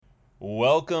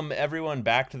Welcome, everyone,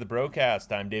 back to the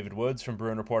broadcast. I'm David Woods from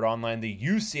Bruin Report Online, the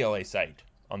UCLA site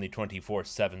on the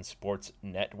 24/7 Sports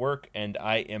Network, and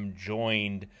I am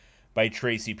joined by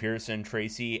Tracy Pearson.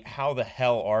 Tracy, how the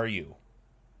hell are you?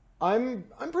 I'm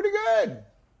pretty good.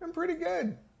 I'm pretty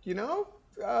good. You know,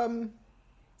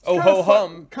 Oh, ho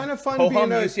hum! Kind of fun Ho being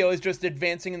hum! a UCLA is just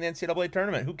advancing in the NCAA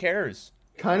tournament. Who cares?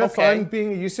 kind of Okay. fun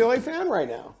being a UCLA fan right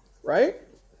now, right?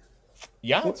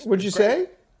 Yeah, Would you it's great. say?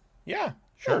 Yeah,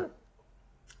 sure.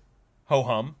 Ho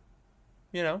hum.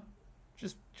 You know,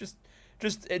 just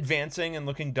advancing and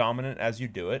looking dominant as you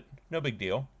do it. No big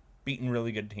deal. Beating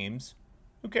really good teams.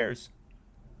 Who cares?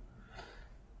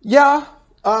 Yeah.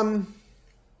 I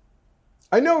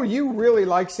know you really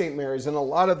like St. Mary's, and a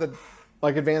lot of the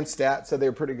advanced stats said they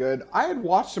were pretty good. I had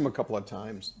watched them a couple of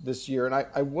times this year, and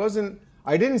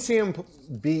I didn't see them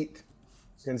beat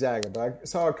Gonzaga, but I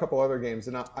saw a couple other games,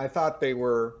 and I thought they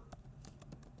were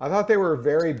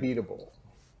very beatable,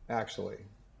 actually.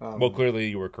 Well, clearly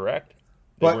you were correct.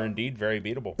 They but- were indeed very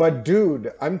beatable. But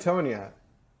dude, I'm telling you,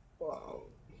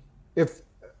 if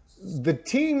the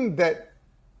team that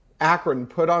Akron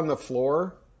put on the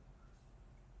floor,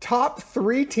 top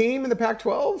 3 team in the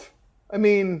Pac-12, I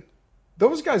mean,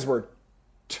 those guys were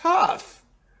tough.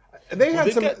 They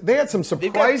had some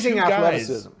surprising two guys.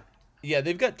 athleticism. Yeah,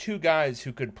 they've got 2 guys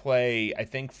who could play, I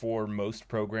think, for most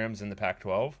programs in the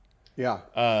Pac-12. Yeah.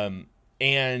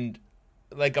 And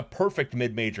like a perfect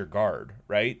mid-major guard,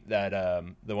 right? That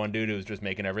the one dude who was just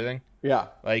making everything. Yeah.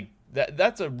 Like that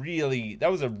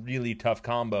was a really tough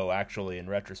combo, actually, in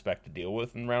retrospect, to deal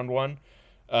with in round 1.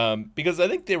 Because I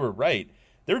think they were right.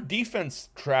 Their defense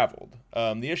traveled.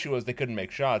 The issue was they couldn't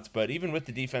make shots, but even with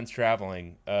the defense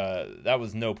traveling, that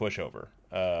was no pushover.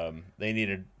 They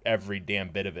needed every damn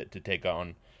bit of it to take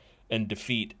on and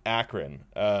defeat Akron.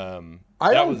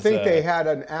 I don't think they had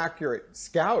an accurate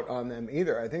scout on them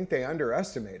either. I think they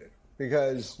underestimated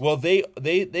because well, they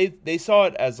saw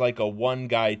it as like a one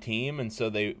guy team, and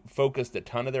so they focused a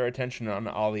ton of their attention on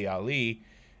Ali,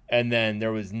 and then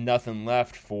there was nothing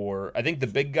left for. I think the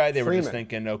big guy they were just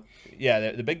thinking, oh,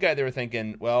 yeah, the big guy they were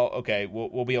thinking, well, okay,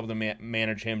 we'll be able to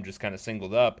manage him just kind of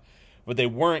singled up, but they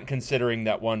weren't considering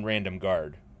that one random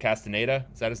guard, Castaneda.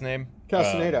 Is that his name?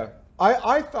 Castaneda.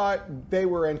 I thought they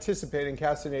were anticipating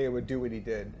Castaneda would do what he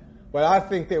did, but I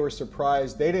think they were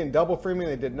surprised. They didn't double free me.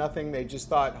 They did nothing. They just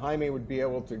thought Jaime would be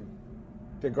able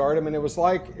to guard him, and it was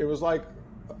like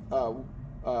a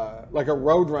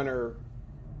roadrunner,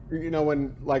 you know,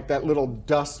 when like that little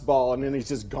dust ball, and then he's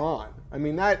just gone. I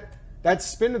mean that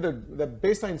spin of the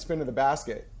baseline spin of the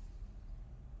basket,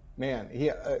 man.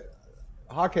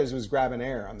 Jaquez was grabbing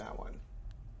air on that one.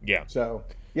 Yeah. So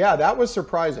yeah, that was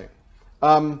surprising.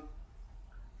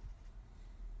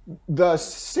 The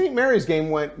St. Mary's game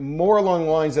went more along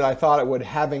the lines that I thought it would,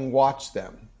 having watched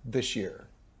them this year.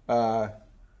 I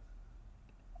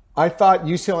thought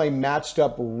UCLA matched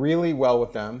up really well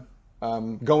with them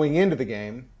going into the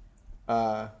game.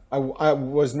 I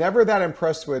was never that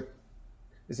impressed with,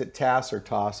 is it Tass or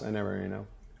Toss? I never really know.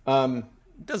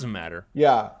 It doesn't matter.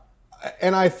 Yeah.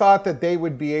 And I thought that they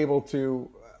would be able to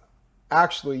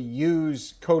actually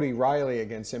use Cody Riley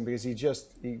against him because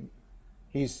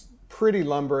he's pretty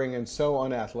lumbering and so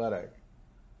unathletic.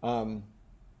 And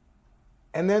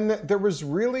then there was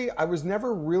I was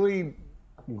never really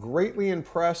greatly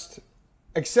impressed,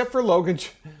 except for Logan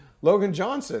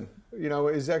Johnson, you know,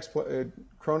 his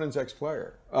Cronin's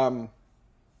ex-player. And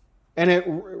it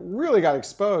really got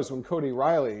exposed when Cody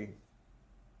Riley,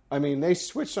 I mean, they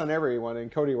switched on everyone, and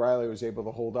Cody Riley was able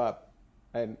to hold up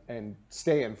and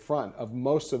stay in front of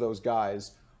most of those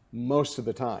guys most of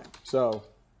the time. So,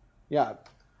 yeah.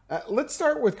 Let's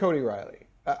start with Cody Riley.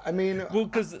 Well,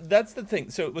 because that's the thing.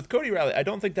 So with Cody Riley, I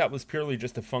don't think that was purely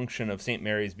just a function of St.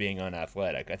 Mary's being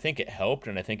unathletic. I think it helped,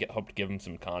 and I think it helped give him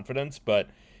some confidence, but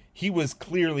he was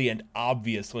clearly and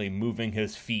obviously moving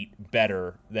his feet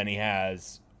better than he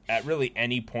has at really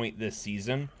any point this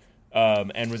season,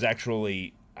 and was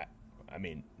actually, I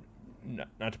mean,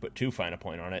 not to put too fine a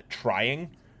point on it,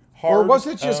 trying hard. Or was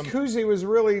it just Kuzi was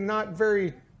really not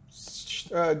very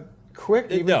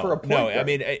quick for a point guard? I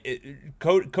mean,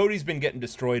 Cody's been getting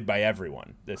destroyed by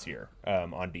everyone this year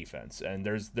on defense, and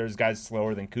there's guys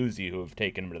slower than Kuzi who have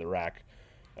taken him to the rack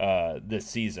this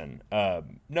season.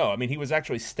 No, I mean, he was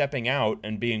actually stepping out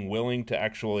and being willing to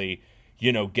actually,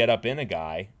 you know, get up in a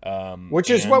guy. Which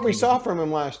is what we saw from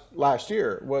him last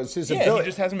year, was his ability. He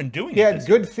just hasn't been doing it. He had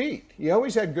good feet. He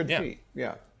always had good feet.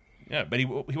 Yeah. Yeah, but he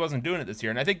wasn't doing it this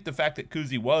year. And I think the fact that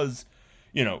Kuzi was,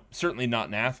 you know, certainly not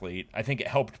an athlete, I think it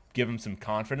helped give him some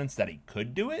confidence that he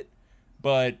could do it.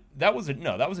 But that was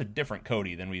a different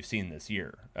Cody than we've seen this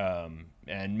year.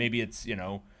 And maybe it's, you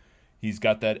know, He's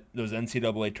got those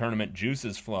NCAA tournament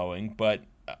juices flowing, but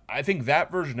I think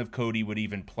that version of Cody would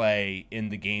even play in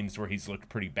the games where he's looked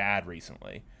pretty bad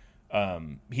recently.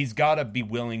 He's got to be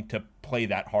willing to play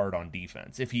that hard on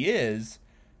defense. If he is,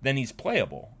 then he's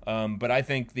playable. But I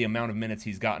think the amount of minutes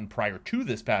he's gotten prior to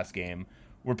this past game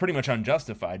were pretty much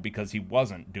unjustified because he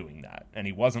wasn't doing that, and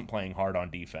he wasn't playing hard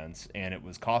on defense, and it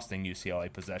was costing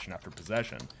UCLA possession after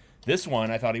possession. This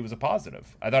one, I thought he was a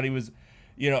positive. I thought he was,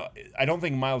 I don't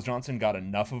think Miles Johnson got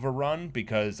enough of a run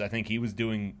because I think he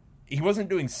wasn't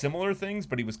doing similar things,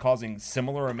 but he was causing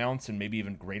similar amounts and maybe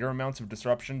even greater amounts of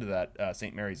disruption to that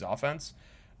St. Mary's offense.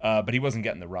 But he wasn't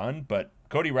getting the run. But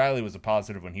Cody Riley was a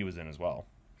positive when he was in as well.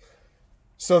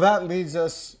 So that leads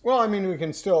us, well, I mean, we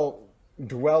can still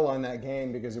dwell on that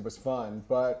game because it was fun.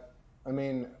 But, I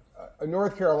mean,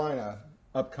 North Carolina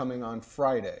upcoming on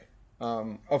Friday.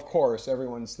 Of course,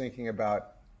 everyone's thinking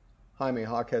about Jaime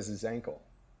Jaquez's ankle,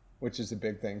 which is a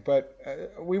big thing. But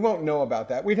we won't know about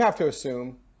that. We'd have to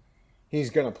assume he's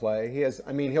going to play.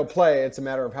 He'll play. It's a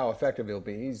matter of how effective he'll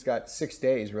be. He's got 6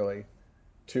 days, really,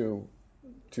 to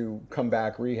come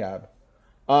back rehab.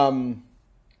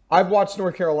 I've watched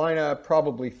North Carolina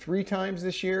probably 3 times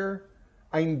this year.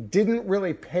 I didn't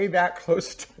really pay that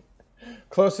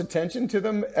close attention to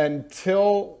them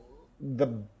until the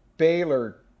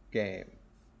Baylor game.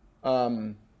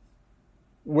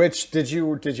 Which did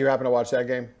you happen to watch that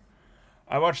game?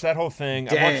 I watched that whole thing.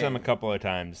 Dang. I watched them a couple of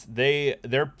times.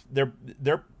 They're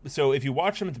so if you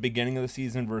watch them at the beginning of the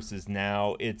season versus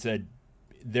now,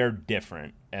 they're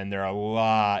different and they're a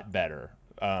lot better.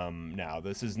 Now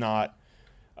this is not.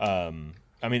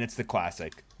 It's the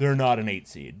classic. They're not an 8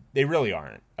 seed. They really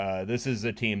aren't. This is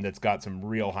a team that's got some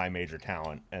real high major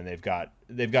talent, and they've got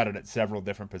it at several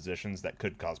different positions that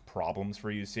could cause problems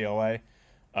for UCLA.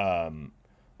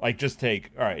 Just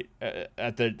take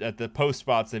at the post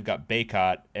spots they've got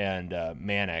Baycott and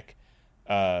Manek.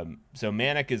 So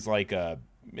Manek is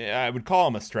I would call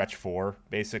him a stretch 4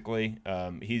 basically.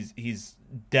 He's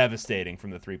devastating from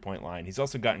the 3-point line. He's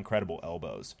also got incredible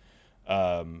elbows.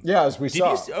 As we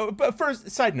saw. But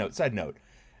first, side note.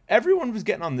 Everyone was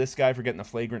getting on this guy for getting the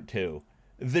flagrant 2.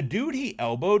 The dude he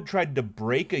elbowed tried to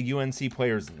break a UNC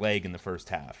player's leg in the first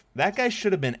half. That guy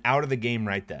should have been out of the game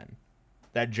right then.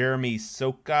 That Jeremy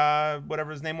Soka,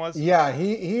 whatever his name was. Yeah,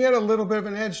 he had a little bit of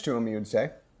an edge to him, you'd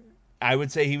say. I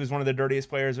would say he was one of the dirtiest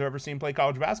players I've ever seen play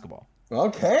college basketball.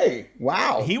 Okay,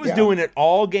 wow. He was doing it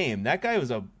all game. That guy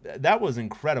that was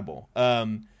incredible.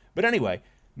 But anyway,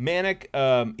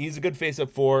 Manek, he's a good face-up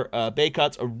 4.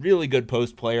 Baycott's a really good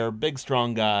post player, big,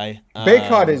 strong guy.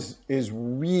 Baycott is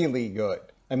really good.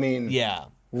 I mean, yeah,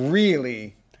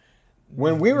 really.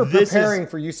 When we were preparing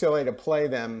for UCLA to play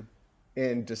them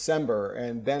in December,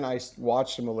 and then I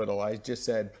watched him a little, I just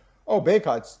said, oh,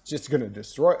 Baycott's just going to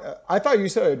destroy. I thought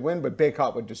UCLA would win, but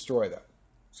Baycott would destroy them.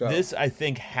 So this, I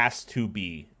think, has to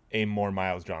be a more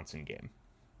Miles Johnson game.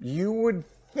 You would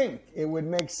think it would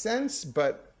make sense,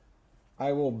 but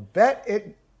I will bet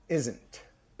it isn't.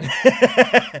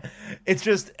 It's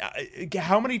just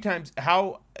how many times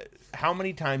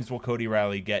will Cody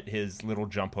Riley get his little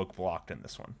jump hook blocked in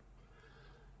this one?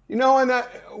 And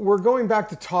we're going back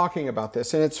to talking about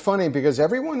this, and it's funny because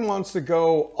everyone wants to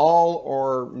go all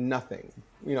or nothing,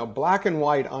 black and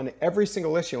white on every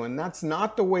single issue, and that's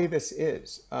not the way this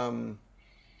is.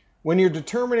 When you're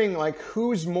determining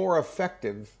who's more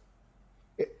effective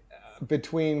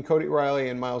between Cody Riley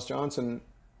and Miles Johnson,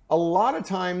 a lot of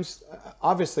times,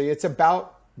 obviously, it's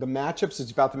about the matchups.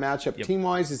 It's about the matchup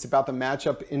team-wise. It's about the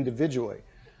matchup individually.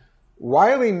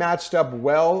 Riley matched up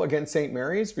well against St.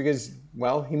 Mary's because,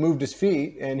 he moved his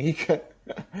feet and he could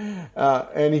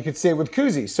stay with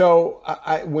Kuzi. So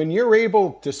when you're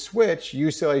able to switch,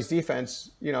 UCLA's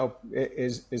defense,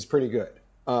 is pretty good,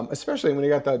 especially when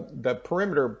you got the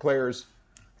perimeter players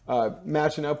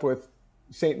matching up with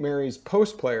St. Mary's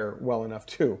post player well enough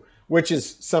too, which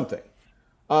is something.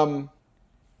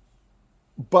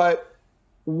 But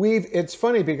it's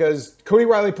funny because Cody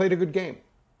Riley played a good game.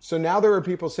 So now there are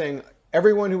people saying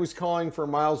everyone who was calling for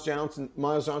Miles Johnson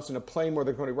to play more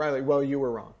than Cody Riley, well, you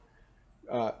were wrong.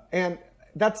 And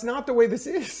that's not the way this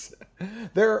is.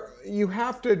 You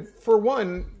have to, for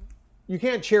one, you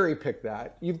can't cherry pick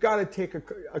that. You've got to take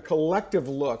a collective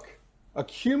look, a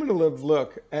cumulative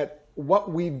look at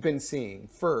what we've been seeing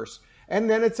first. And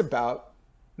then it's about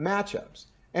matchups.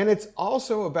 And it's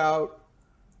also about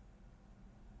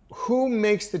who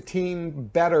makes the team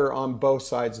better on both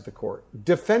sides of the court.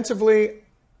 Defensively,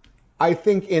 I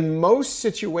think in most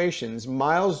situations,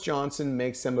 Miles Johnson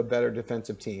makes them a better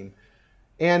defensive team.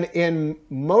 And in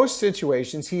most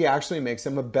situations, he actually makes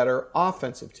them a better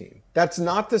offensive team. That's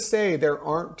not to say there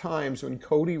aren't times when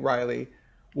Cody Riley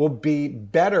will be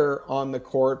better on the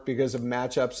court because of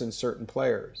matchups and certain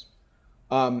players.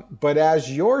 But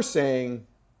as you're saying,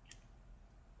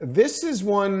 this is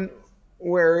one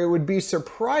where it would be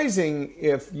surprising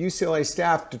if UCLA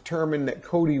staff determined that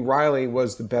Cody Riley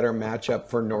was the better matchup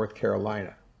for North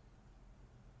Carolina.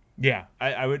 Yeah,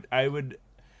 I would.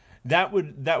 That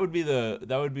would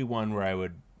be one where I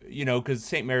would, because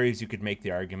St. Mary's, you could make the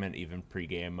argument even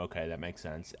pregame. Okay, that makes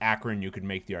sense. Akron, you could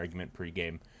make the argument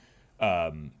pregame,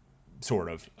 sort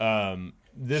of.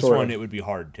 This Sort one, of. it would be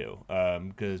hard to,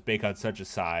 because Bacot's such a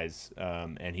size,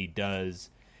 and he does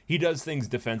things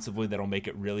defensively that'll make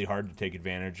it really hard to take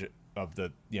advantage of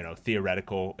the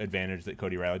theoretical advantage that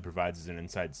Cody Riley provides as an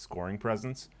inside scoring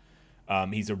presence.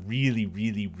 He's a really,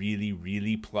 really, really,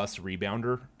 really plus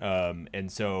rebounder. And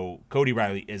so Cody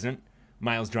Riley isn't.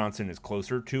 Miles Johnson is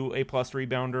closer to a plus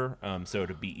rebounder. So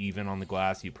to be even on the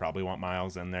glass, you probably want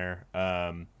Miles in there.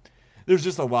 There's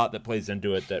just a lot that plays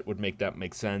into it that would make that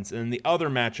make sense. And the other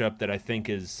matchup that I think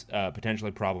is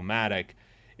potentially problematic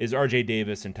is RJ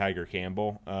Davis and Tiger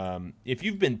Campbell. If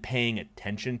you've been paying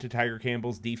attention to Tiger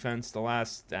Campbell's defense the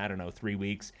last, 3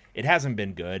 weeks, it hasn't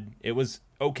been good. It was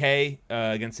okay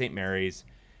against St. Mary's,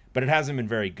 but it hasn't been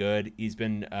very good. He's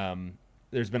been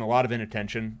there's been a lot of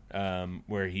inattention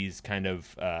where he's kind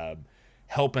of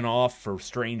helping off for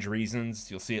strange reasons.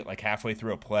 You'll see it like halfway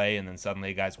through a play, and then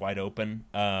suddenly a guy's wide open.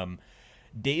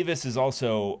 Davis is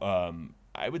also,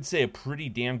 I would say, a pretty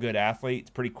damn good athlete. It's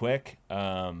pretty quick.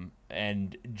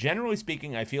 And generally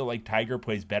speaking, I feel like Tiger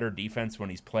plays better defense when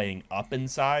he's playing up in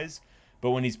size.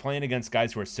 But when he's playing against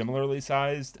guys who are similarly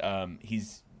sized,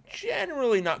 he's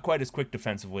generally not quite as quick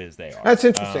defensively as they are. That's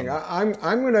interesting. I'm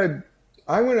gonna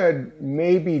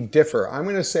maybe differ. I'm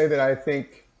gonna say that I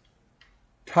think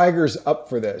Tiger's up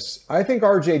for this. I think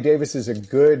RJ Davis is a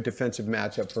good defensive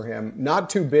matchup for him. Not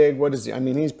too big. What is he? I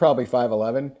mean, he's probably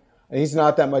 5'11". He's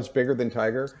not that much bigger than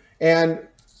Tiger. And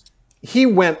he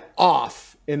went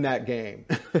off in that game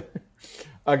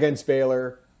against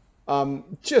Baylor.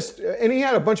 And he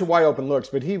had a bunch of wide open looks,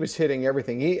 but he was hitting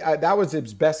everything. That was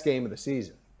his best game of the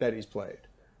season that he's played.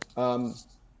 I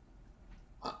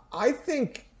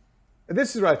think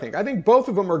this is what I think. I think both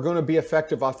of them are going to be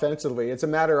effective offensively. It's a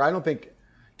matter. I don't think.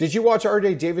 Did you watch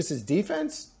RJ Davis's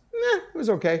defense? Nah, it was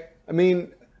okay. I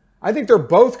mean, I think they're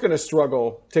both going to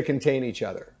struggle to contain each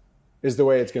other. Is the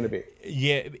way it's going to be.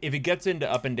 Yeah, if it gets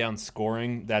into up and down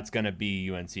scoring, that's going to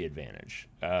be UNC advantage.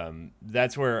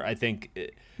 That's where I think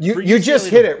you just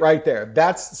hit it right there.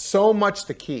 That's so much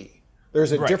the key.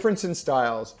 There's a Right. difference in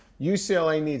styles.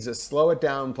 UCLA needs to slow it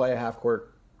down, play a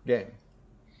half-court game.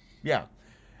 Yeah.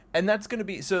 And that's going to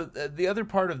be so. The other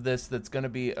part of this that's going to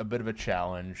be a bit of a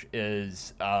challenge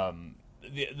is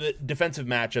the defensive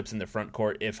matchups in the front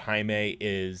court if Jaime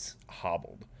is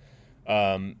hobbled.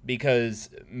 Because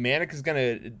Manek is going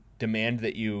to demand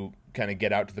that you kind of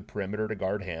get out to the perimeter to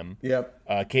guard him.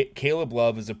 Yep. Caleb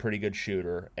Love is a pretty good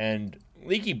shooter, and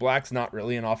Leaky Black's not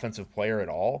really an offensive player at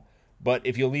all. But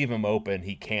if you leave him open,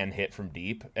 he can hit from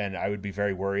deep, and I would be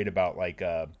very worried about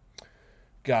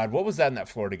God, what was that in that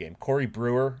Florida game? Corey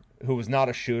Brewer, who was not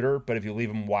a shooter, but if you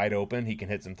leave him wide open, he can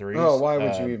hit some threes. Oh, why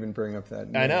would you even bring up that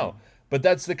name? I know. But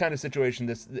that's the kind of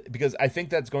situation because I think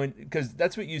that's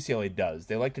that's what UCLA does.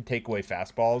 They like to take away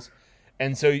fastballs.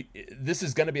 And so this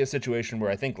is going to be a situation where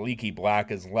I think Leaky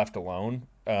Black is left alone,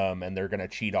 and they're going to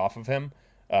cheat off of him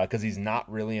because he's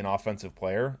not really an offensive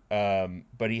player.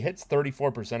 But he hits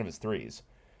 34% of his threes.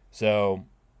 So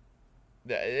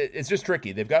it's just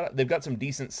tricky. They've got some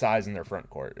decent size in their front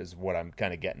court is what I'm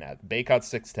kind of getting at. Bacot's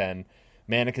 6'10",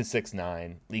 Manek is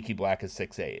 6'9", Leaky Black is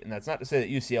 6'8". And that's not to say that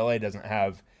UCLA doesn't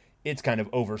have its kind of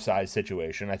oversized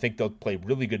situation. I think they'll play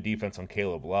really good defense on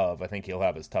Caleb Love. I think he'll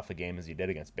have as tough a game as he did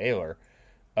against Baylor.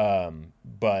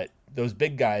 But those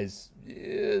big guys,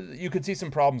 you could see some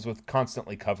problems with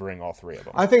constantly covering all three of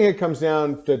them. I think it comes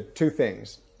down to two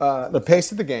things. The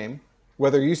pace of the game,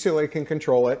 whether UCLA can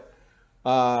control it,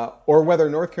 or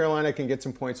whether North Carolina can get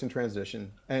some points in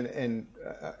transition, and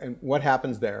what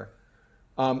happens there.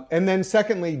 And then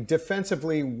secondly,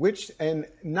 defensively, and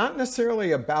not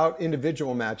necessarily about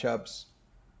individual matchups,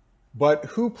 but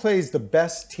who plays the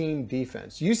best team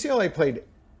defense. UCLA played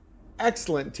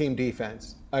excellent team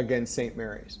defense against St.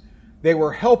 Mary's. They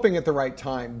were helping at the right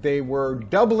time. They were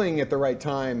doubling at the right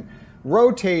time,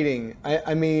 rotating.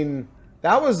 I mean,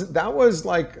 that was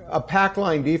like a pack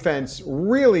line defense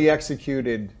really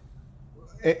executed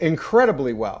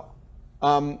incredibly well.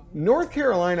 North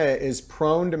Carolina is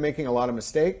prone to making a lot of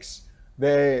mistakes.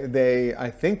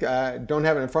 I think I don't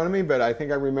have it in front of me, but I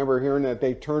think I remember hearing that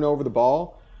they turn over the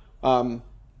ball.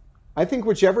 I think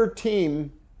whichever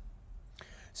team.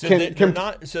 So they're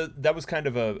not. So that was kind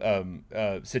of a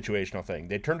situational thing.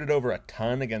 They turned it over a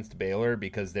ton against Baylor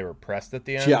because they were pressed at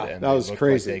the end. Yeah, and that was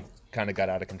crazy. Like they kind of got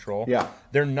out of control. Yeah,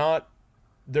 they're not.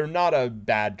 They're not a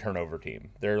bad turnover team.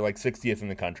 They're like 60th in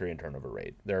the country in turnover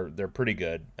rate. They're pretty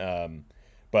good.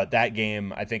 But that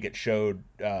game, I think it showed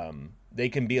they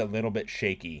can be a little bit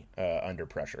shaky under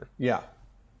pressure. Yeah,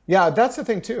 that's the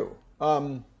thing too.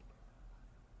 I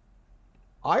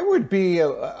would be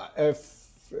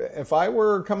if I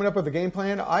were coming up with a game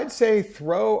plan, I'd say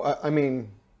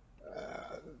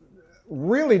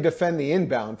really defend the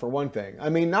inbound for one thing. I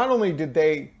mean, not only did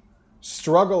they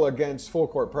struggle against full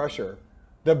court pressure,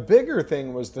 the bigger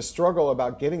thing was the struggle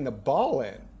about getting the ball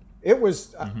in. It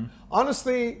was,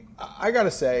 honestly, I got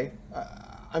to say,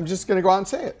 I'm just going to go out and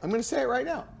say it. I'm going to say it right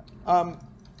now.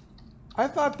 I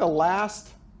thought the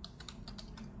last,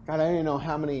 God, I don't even know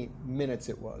how many minutes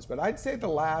it was, but I'd say the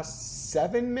last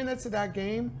 7 minutes of that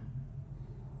game,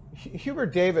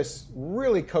 Hubert Davis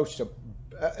really coached,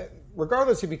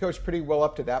 regardless if he coached pretty well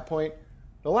up to that point,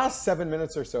 the last 7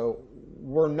 minutes or so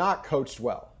were not coached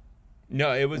well.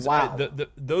 No, it was wow.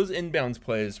 Those inbounds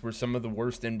plays were some of the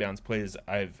worst inbounds plays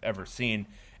I've ever seen,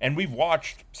 and we've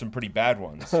watched some pretty bad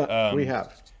ones. We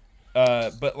have.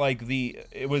 But like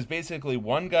it was basically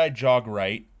one guy jog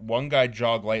right, one guy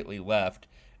jog lightly left,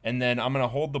 and then I'm gonna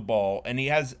hold the ball. And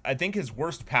I think his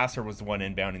worst passer was the one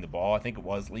inbounding the ball. I think it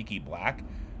was Leaky Black,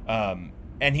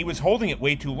 and he was holding it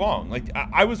way too long. Like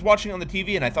I was watching on the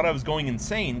TV and I thought I was going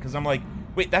insane because I'm like,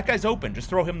 wait, that guy's open. Just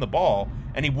throw him the ball.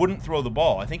 And he wouldn't throw the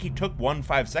ball. I think he took 1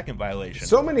 5-second violation.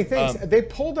 So many things. They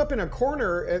pulled up in a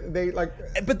corner. They like.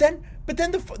 But then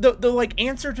the like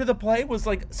answer to the play was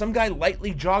like some guy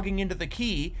lightly jogging into the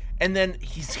key, and then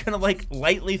he's gonna like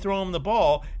lightly throw him the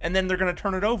ball, and then they're gonna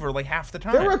turn it over like half the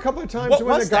time. There were a couple of times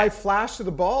when the guy flashed to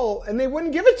the ball and they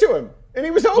wouldn't give it to him, and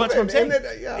he was open. Well, that's what I'm saying. And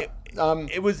then,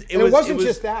 it was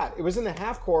just that. It was in the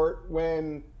half court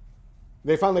when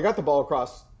they finally got the ball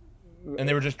across. And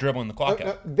they were just dribbling the clock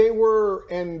out. They were,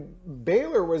 and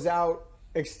Baylor was out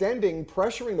extending,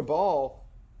 pressuring the ball,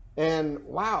 and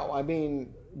wow, I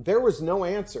mean, there was no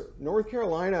answer. North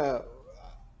Carolina,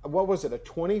 what was it, a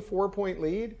 24-point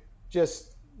lead?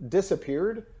 Just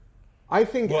disappeared. I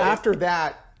think after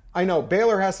that, I know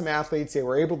Baylor has some athletes, they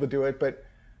were able to do it, but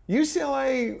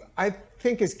UCLA, I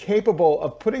think, is capable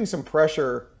of putting some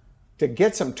pressure to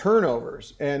get some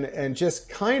turnovers and just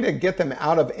kind of get them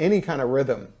out of any kind of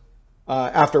rhythm.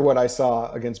 After what I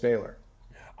saw against Baylor.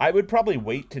 I would probably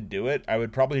wait to do it. I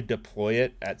would probably deploy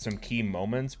it at some key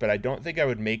moments, but I don't think I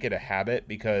would make it a habit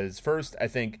because first, I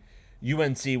think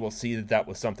UNC will see that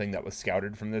was something that was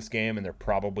scouted from this game and they're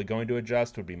probably going to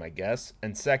adjust, would be my guess.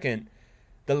 And second,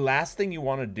 the last thing you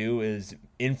want to do is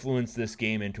influence this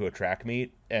game into a track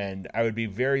meet, and I would be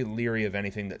very leery of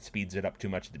anything that speeds it up too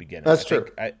much at the beginning. That's true.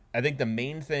 I think the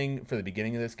main thing for the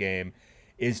beginning of this game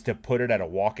is to put it at a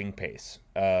walking pace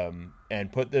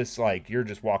and put this like you're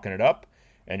just walking it up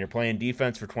and you're playing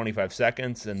defense for 25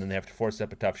 seconds and then they have to force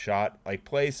up a tough shot. Like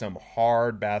play some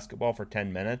hard basketball for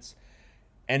 10 minutes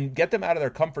and get them out of their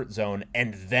comfort zone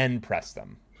and then press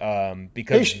them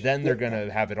because then they're going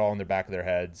to have it all in the back of their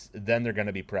heads. Then they're going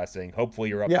to be pressing. Hopefully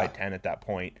you're up by 10 at that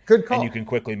point. Good call. And you can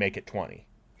quickly make it 20.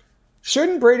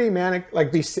 Shouldn't Brady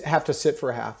Manick have to sit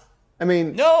for a half? I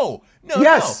mean, no,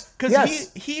 yes,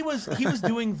 because he was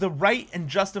doing the right and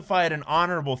justified and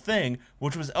honorable thing,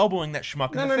 which was elbowing that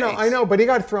schmuck in the face. No, I know, but he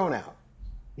got thrown out.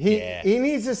 He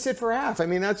needs to sit for half. I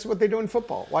mean, that's what they do in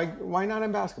football. Why not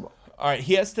in basketball? All right,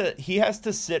 he has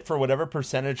to sit for whatever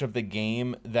percentage of the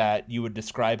game that you would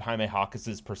describe Jaime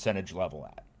Jaquez's percentage level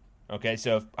at. Okay,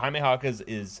 so if Jaime Jaquez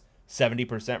is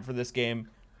 70% for this game,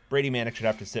 Brady Manick should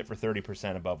have to sit for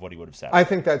 30% above what he would have sat. I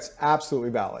think that's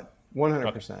absolutely valid, 100%.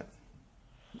 Okay.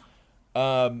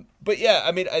 But yeah,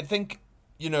 I mean, I think,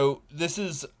 this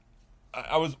is,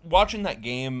 I was watching that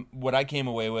game. What I came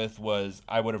away with was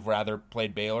I would have rather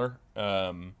played Baylor.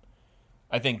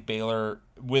 I think Baylor,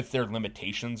 with their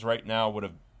limitations right now, would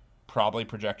have probably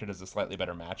projected as a slightly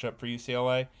better matchup for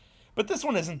UCLA. But this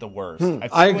one isn't the worst.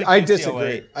 I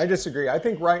disagree. I disagree. I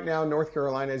think right now North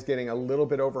Carolina is getting a little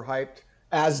bit overhyped,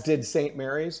 as did St.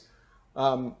 Mary's.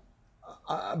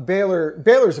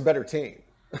 Baylor's a better team.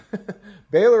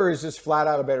 Baylor is just flat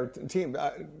out a better team.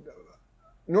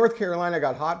 North Carolina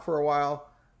got hot for a while,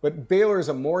 but Baylor is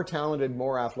a more talented,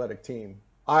 more athletic team.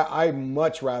 I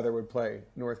much rather would play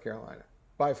North Carolina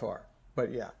by far.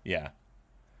 But yeah.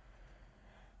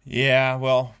 Yeah,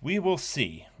 well, we will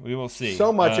see.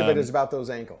 So much of it is about those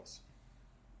ankles.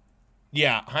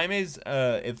 Yeah, Jaime's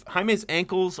if Jaime's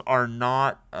ankles are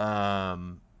not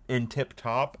in tip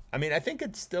top, I mean, I think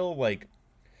it's still like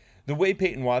the way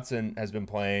Peyton Watson has been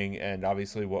playing, and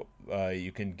obviously what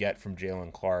you can get from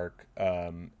Jalen Clark,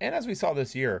 and as we saw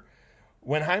this year,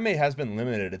 when Jaime has been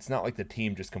limited, it's not like the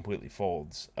team just completely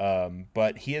folds.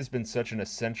 But he has been such an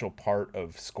essential part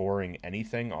of scoring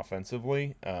anything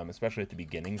offensively, especially at the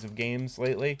beginnings of games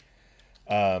lately.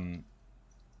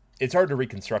 It's hard to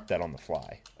reconstruct that on the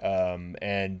fly.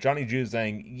 And Johnny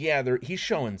Juzang, yeah, he's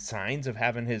showing signs of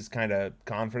having his kind of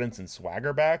confidence and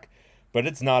swagger back, but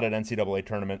it's not at NCAA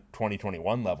tournament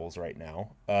 2021 levels right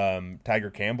now. Tiger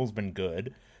Campbell's been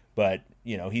good, but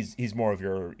he's more of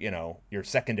your your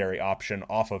secondary option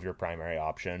off of your primary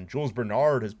option. Jules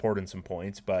Bernard has poured in some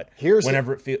points, but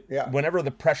whenever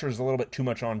the pressure is a little bit too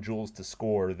much on Jules to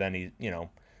score, then he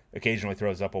occasionally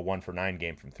throws up a 1-for-9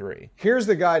 game from three. Here's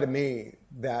the guy to me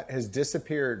that has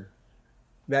disappeared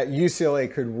that UCLA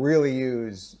could really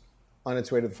use on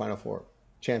its way to the Final Four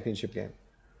championship game.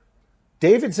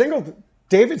 David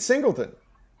Singleton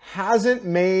hasn't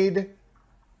made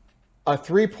a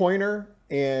three-pointer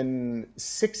in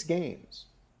 6 games.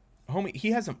 Homie,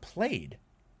 he hasn't played.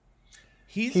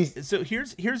 So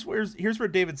here's where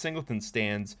David Singleton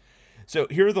stands. So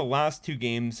here are the last 2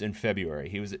 games in February.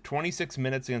 He was at 26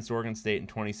 minutes against Oregon State and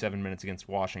 27 minutes against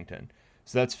Washington.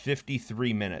 So that's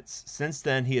 53 minutes. Since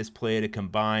then, he has played a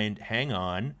combined,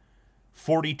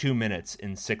 42 minutes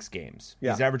in 6 games.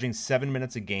 Yeah. He's averaging 7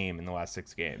 minutes a game in the last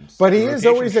 6 games. But he is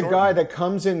always a guy that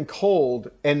comes in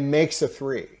cold and makes a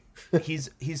three. he's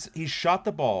shot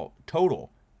the ball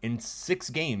total in 6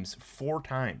 games 4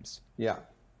 times. Yeah.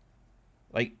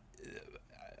 Like,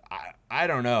 I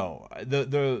don't know.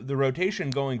 The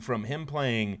rotation going from him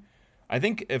playing, I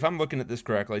think if I'm looking at this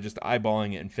correctly, just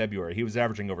eyeballing it in February, he was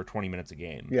averaging over 20 minutes a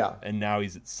game. Yeah. And now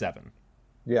he's at 7.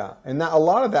 Yeah. And a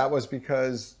lot of that was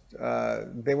because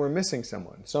they were missing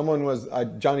someone. Someone was,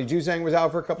 Johnny Juzang was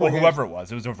out for a couple of games. Whoever it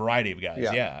was a variety of guys.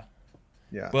 Yeah.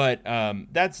 But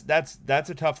that's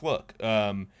a tough look.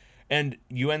 And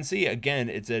UNC, again,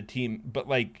 it's a team, but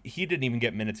like he didn't even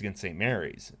get minutes against St.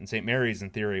 Mary's. And St. Mary's,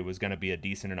 in theory, was going to be a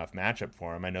decent enough matchup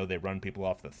for him. I know they run people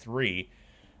off the 3,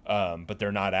 but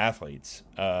they're not athletes.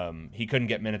 He couldn't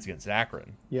get minutes against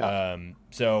Akron. Yeah.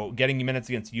 So getting minutes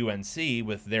against UNC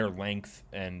with their length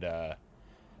and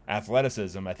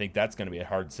athleticism, I think that's going to be a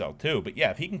hard sell too. But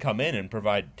yeah, if he can come in and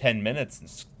provide 10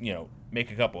 minutes and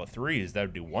make a couple of threes, that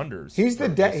would do wonders. He's the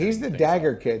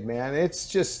dagger kid, man. It's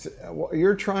just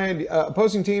you're trying.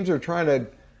 Opposing teams are trying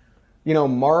to,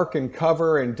 mark and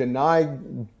cover and deny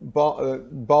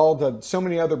ball to so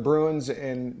many other Bruins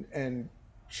and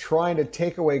trying to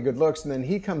take away good looks. And then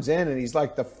he comes in and he's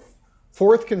like the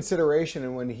 4th consideration.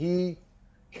 And when he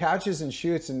catches and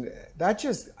shoots, and that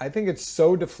I think it's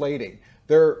so deflating.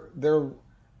 They're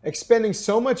expending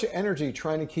so much energy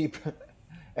trying to keep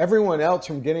everyone else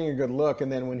from getting a good look,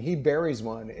 and then when he buries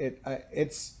one,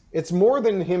 it's more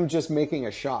than him just making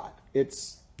a shot.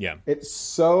 It's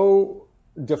so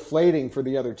deflating for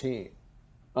the other team.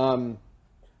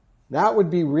 That would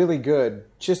be really good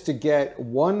just to get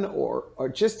one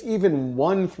or just even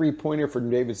one 3-pointer for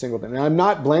David Singleton. And I'm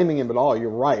not blaming him at all. You're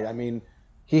right. I mean,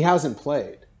 he hasn't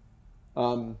played.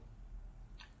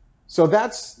 So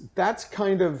that's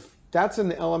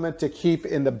an element to keep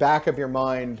in the back of your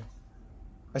mind,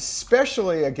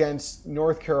 especially against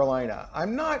North Carolina.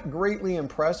 I'm not greatly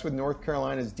impressed with North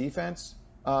Carolina's defense.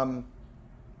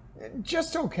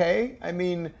 Just okay. I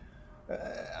mean,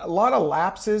 a lot of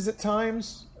lapses at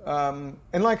times. And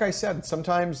like I said,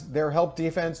 sometimes their help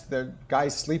defense, the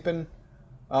guys sleeping.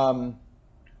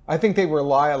 I think they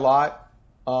rely a lot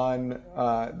on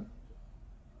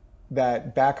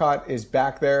that Bacot is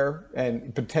back there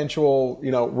and potential,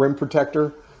 rim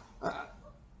protector.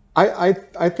 I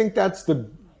think that's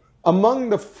among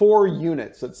the 4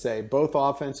 units, let's say, both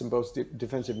offense and both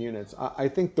defensive units, I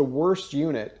think the worst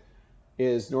unit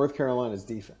is North Carolina's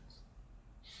defense.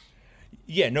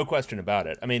 Yeah, no question about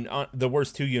it. I mean, the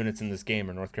worst 2 units in this game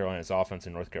are North Carolina's offense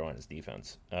and North Carolina's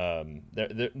defense.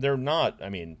 They're not. I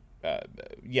mean,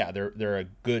 they're a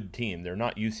good team. They're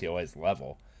not UCLA's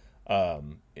level.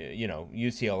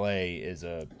 UCLA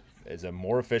is a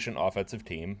more efficient offensive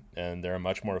team, and they're a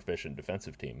much more efficient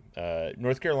defensive team.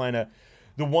 North Carolina,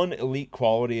 the one elite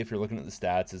quality, if you're looking at the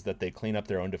stats, is that they clean up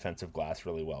their own defensive glass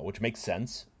really well, which makes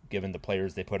sense given the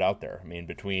players they put out there. I mean,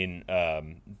 between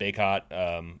Bacot,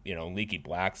 Leaky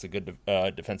Black's a good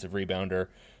defensive rebounder.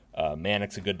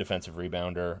 Manick's a good defensive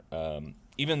rebounder.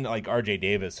 Even like RJ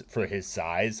Davis, for his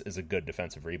size, is a good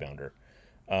defensive rebounder.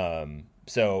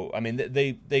 So, I mean,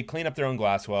 they clean up their own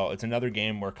glass well. It's another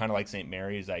game where, kind of like St.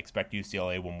 Mary's, I expect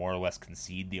UCLA will more or less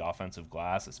concede the offensive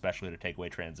glass, especially to take away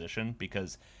transition,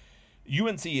 because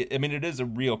UNC, I mean, it is a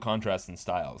real contrast in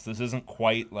styles. This isn't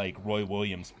quite like Roy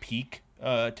Williams' peak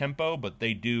tempo, but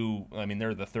they do, I mean,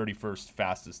 they're the 31st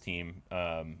fastest team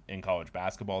in college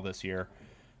basketball this year.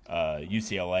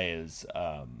 UCLA is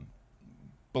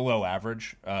below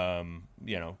average,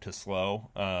 to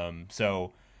slow.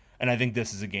 And I think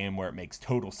this is a game where it makes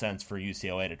total sense for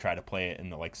UCLA to try to play it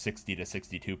in the 60 to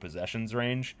 62 possessions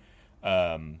range,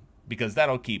 because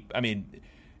that'll keep. I mean,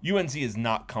 UNC is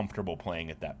not comfortable playing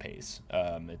at that pace.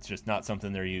 It's just not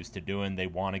something they're used to doing. They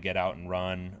want to get out and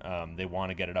run. They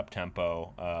want to get it up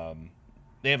tempo.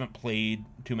 They haven't played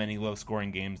too many low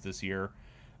scoring games this year.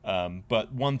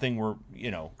 But one thing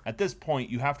at this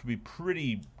point, you have to be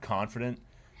pretty confident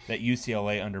that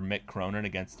UCLA under Mick Cronin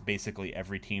against basically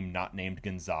every team not named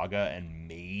Gonzaga and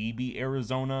maybe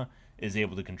Arizona is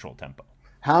able to control tempo.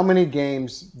 How many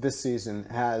games this season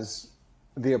has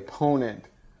the opponent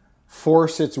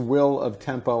forced its will of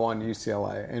tempo on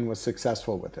UCLA and was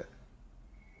successful with it?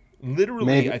 Literally,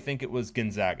 Maybe. I think it was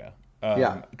Gonzaga.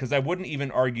 Yeah. Because I wouldn't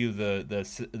even argue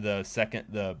the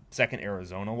second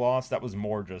Arizona loss. That was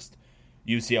more just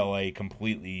UCLA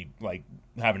completely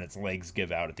having its legs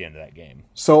give out at the end of that game.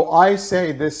 So I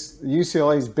say this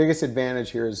UCLA's biggest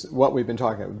advantage here is what we've been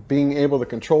talking about, being able to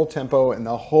control tempo and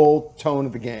the whole tone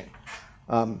of the game.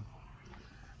 Are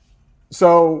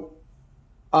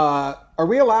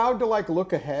we allowed to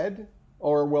look ahead,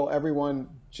 or will everyone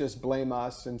just blame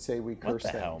us and say we curse What the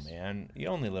things? hell, man? You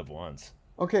only live once.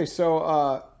 Okay,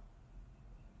 so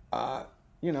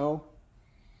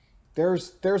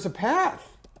there's a path.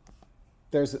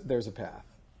 There's a path.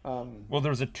 Well,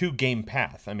 there's a 2-game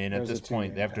path. I mean, at this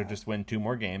point, they have to path. just win 2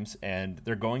 more games, and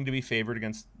they're going to be favored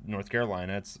against North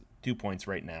Carolina. It's 2 points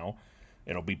right now.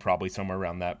 It'll be probably somewhere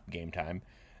around that game time.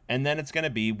 And then it's going to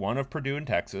be one of Purdue and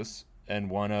Texas, and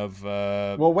one of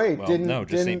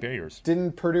St. Peter's.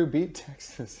 Didn't Purdue beat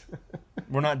Texas?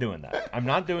 We're not doing that. I'm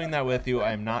not doing that with you.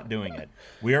 I'm not doing it.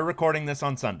 We are recording this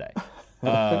on Sunday.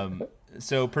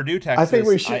 So Purdue, Texas. I think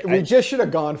we just should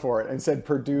have gone for it and said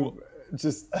Purdue.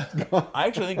 I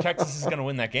actually think Texas is going to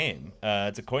win that game.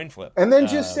 It's a coin flip. And then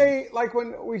just say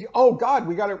when we we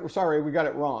got it. Sorry, we got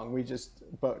it wrong.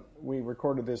 But we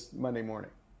recorded this Monday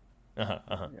morning. Yeah,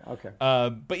 okay.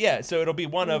 But yeah, so it'll be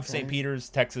one of St. Peter's,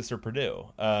 Texas, or Purdue,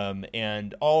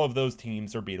 and all of those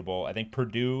teams are beatable. I think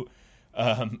Purdue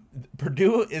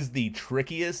is the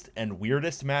trickiest and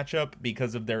weirdest matchup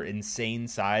because of their insane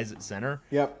size at center.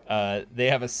 Yep. They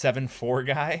have a 7'4"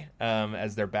 guy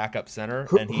as their backup center,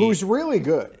 who's really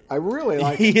good. I really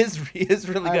like. He is really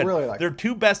good. I really like. Their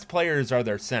 2 best players are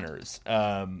their centers,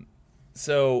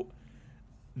 so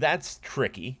that's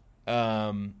tricky.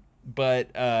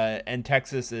 But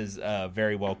Texas is a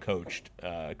very well coached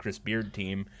Chris Beard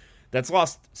team that's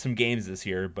lost some games this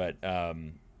year, but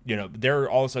they're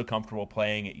also comfortable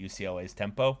playing at UCLA's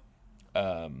tempo.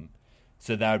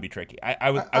 So that would be tricky.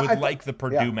 I would like the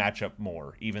Purdue matchup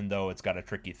more, even though it's got a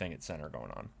tricky thing at center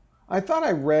going on. I thought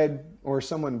I read or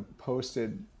someone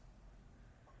posted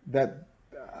that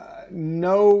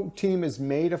no team has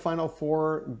made a Final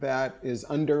Four that is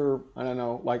under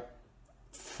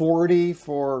 40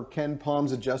 for Ken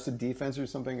Palm's adjusted defense or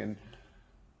something, and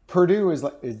Purdue is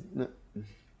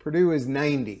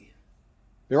 90.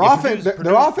 Their offense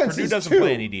Purdue is doesn't 2.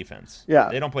 play any defense. Yeah,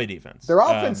 they don't play defense. Their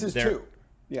offense is 2.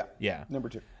 Yeah, number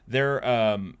 2. They're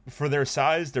for their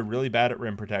size, they're really bad at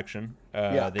rim protection.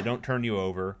 They don't turn you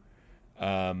over.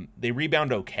 They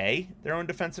rebound okay, their own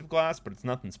defensive glass, but it's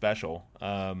nothing special.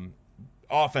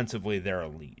 Offensively, they're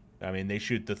elite. I mean, they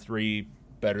shoot the 3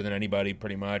 better than anybody,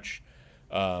 pretty much.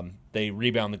 They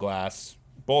rebound the glass,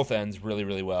 both ends, really,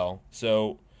 really well.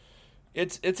 So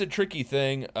it's a tricky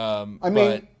thing.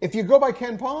 But if you go by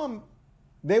Ken Palm,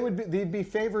 they'd be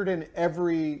favored in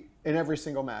every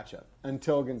single matchup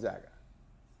until Gonzaga.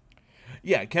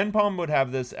 Yeah, Ken Palm would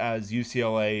have this as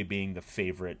UCLA being the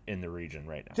favorite in the region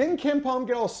right now. Didn't Ken Palm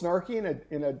get all snarky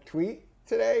in a tweet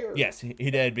today? Yes, he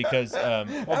did because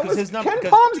Ken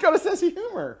Palm's got a sense of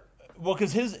humor. Well,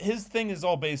 because his thing is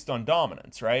all based on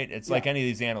dominance, right? It's like any of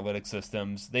these analytic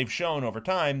systems. They've shown over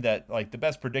time that the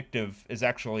best predictive is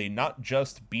actually not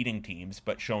just beating teams,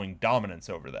 but showing dominance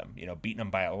over them. Beating them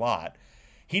by a lot.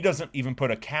 He doesn't even put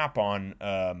a cap on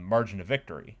margin of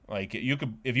victory.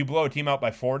 If you blow a team out by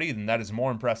 40, then that is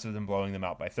more impressive than blowing them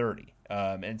out by 30.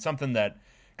 And something that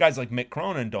guys like Mick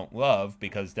Cronin don't love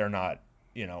because they're not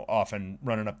often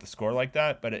running up the score like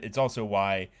that. But it's also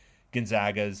why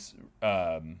Gonzaga's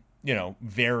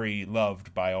very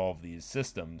loved by all of these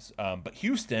systems. But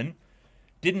Houston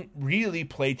didn't really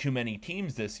play too many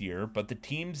teams this year, but the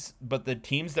teams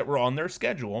that were on their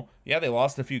schedule, yeah, they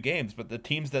lost a few games, but the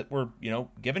teams that were,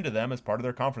 given to them as part of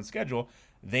their conference schedule,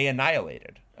 they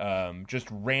annihilated, just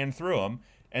ran through them.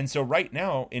 And so right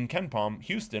now in KenPom,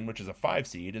 Houston, which is a 5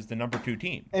 seed, is the number 2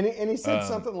 team. And he said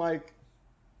something like,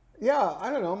 yeah,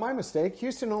 I don't know, my mistake.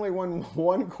 Houston only won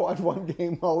 1 quad 1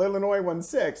 game while Illinois won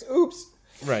 6. Oops.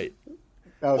 Right.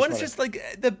 Well, it's just like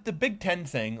the Big Ten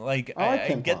thing. Like, I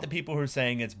get the people who are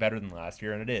saying it's better than last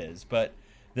year, and it is. But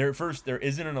there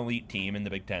isn't an elite team in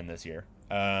the Big Ten this year.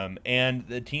 And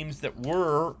the teams that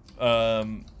were,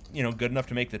 good enough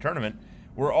to make the tournament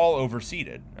were all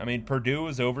overseeded. I mean, Purdue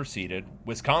was overseeded.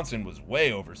 Wisconsin was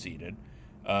way overseeded.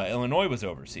 Illinois was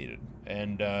overseeded.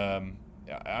 And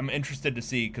I'm interested to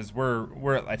see, because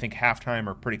we're at, I think, halftime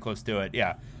or pretty close to it.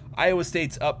 Yeah, Iowa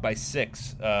State's up by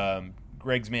 6.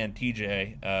 Greg's man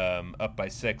TJ up by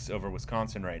 6 over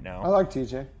Wisconsin right now. I like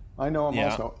TJ. I know him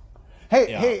also.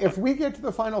 Hey, if we get to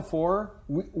the Final Four,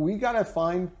 we got to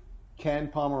find Ken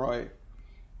Pomeroy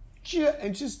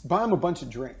and just buy him a bunch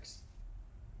of drinks.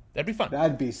 That'd be fun.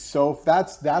 That'd be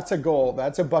that's a goal.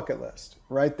 That's a bucket list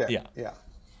right there. Yeah.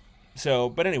 So,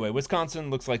 but anyway,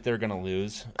 Wisconsin looks like they're going to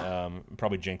lose.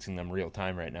 Probably jinxing them real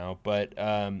time right now. But,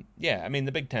 I mean,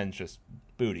 the Big Ten's just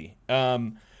booty.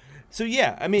 So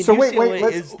yeah, I mean,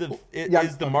 UCLA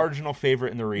is the marginal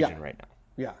favorite in the region right now.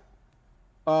 Yeah.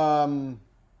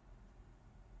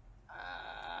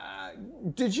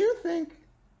 Did you think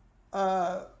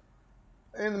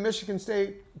in the Michigan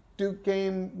State Duke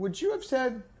game, would you have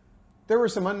said there were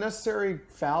some unnecessary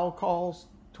foul calls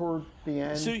toward the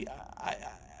end?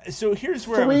 So here's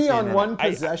where 3 on 1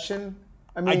 possession.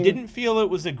 I didn't feel it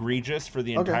was egregious for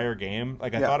the entire game.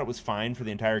 Like, I thought it was fine for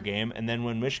the entire game. And then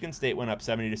when Michigan State went up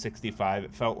 70-65,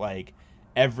 it felt like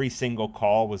every single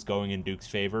call was going in Duke's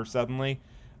favor suddenly.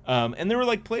 And there were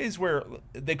like plays where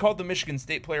they called the Michigan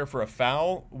State player for a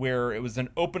foul where it was an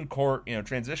open court,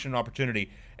 transition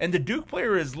opportunity. And the Duke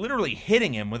player is literally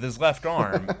hitting him with his left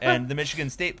arm. And the Michigan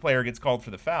State player gets called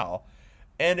for the foul.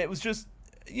 And it was just,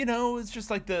 it's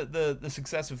just like the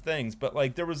successive things. But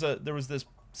like there was this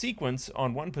sequence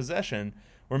on one possession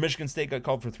where Michigan State got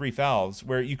called for 3 fouls,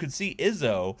 where you could see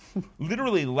Izzo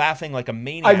literally laughing like a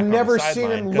maniac. I've never seen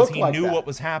him look like that. Because he knew what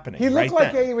was happening. He looked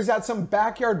like he was at some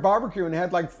backyard barbecue and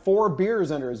had like 4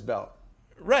 beers under his belt.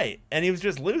 Right, and he was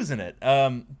just losing it.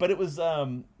 But it was,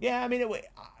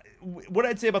 what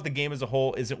I'd say about the game as a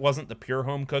whole is it wasn't the pure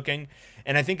home cooking,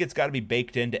 and I think it's got to be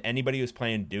baked into anybody who's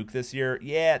playing Duke this year.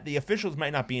 Yeah, the officials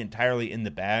might not be entirely in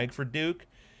the bag for Duke,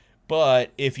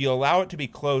 but if you allow it to be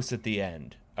close at the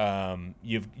end,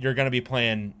 you're going to be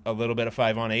playing a little bit of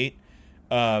 5-on-8.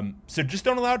 So just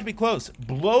don't allow it to be close.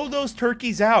 Blow those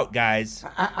turkeys out, guys.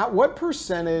 What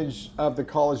percentage of the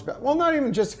college well, not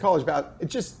even just college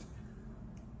it's just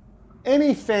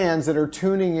any fans that are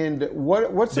tuning in,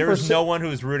 what's the There's no one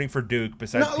who's rooting for Duke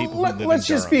besides people who live in Durham. Let's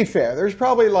just be fair. There's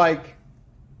probably like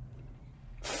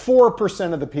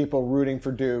 4% of the people rooting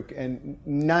for Duke and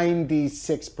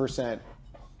 96%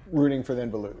 rooting for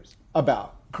them to lose.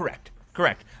 About. Correct.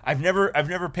 I've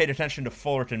never paid attention to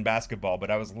Fullerton basketball,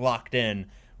 but I was locked in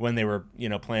when they were,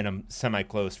 playing them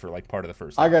semi-close for like part of the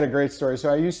first half. I got a great story. So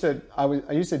I used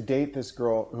to date this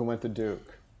girl who went to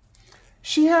Duke.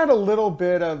 She had a little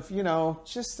bit of,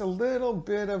 just a little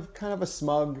bit of kind of a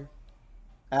smug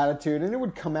attitude, and it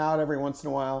would come out every once in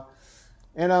a while.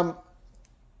 And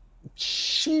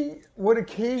she would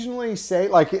occasionally say,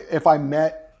 like, if I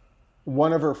met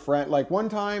one of her friends, like one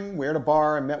time we were at a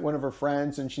bar, I met one of her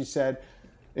friends, and she said,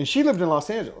 and she lived in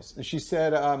Los Angeles, and she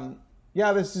said,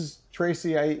 yeah, this is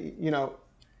Tracy.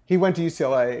 He went to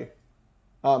UCLA.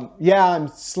 Yeah, I'm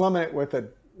slumming it with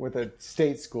a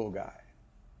state school guy.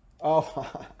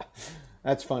 Oh,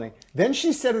 that's funny. Then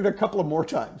she said it a couple of more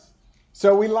times.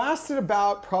 So we lasted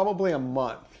about probably a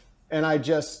month, and I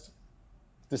just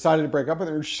decided to break up with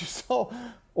her. She's so,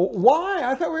 why?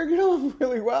 I thought we were getting along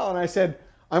really well. And I said,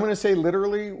 I'm going to say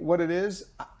literally what it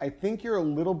is. I think you're a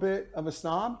little bit of a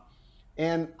snob,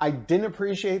 and I didn't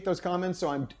appreciate those comments. So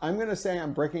I'm going to say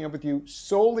I'm breaking up with you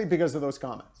solely because of those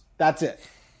comments. That's it.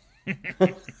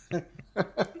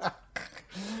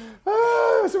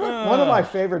 It's one of my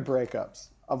favorite breakups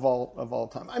of all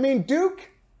time. I mean, Duke.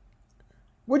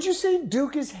 Would you say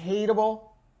Duke is hateable?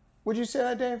 Would you say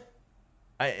that, Dave?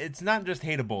 It's not just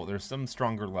hateable. There's some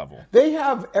stronger level. They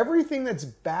have everything that's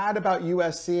bad about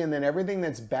USC, and then everything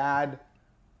that's bad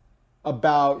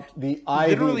about the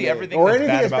Ivy Literally League, everything or that's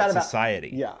anything bad about society.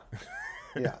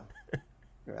 Yeah.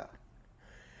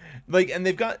 Like, and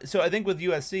they've got, so I think with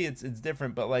USC it's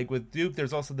different, but like with Duke,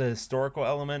 there's also the historical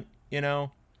element,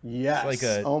 Yes. It's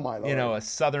like a, oh my Lord. a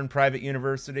Southern private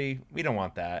university. We don't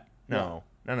want that. No,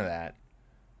 none of that.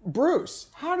 Bruce,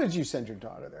 how did you send your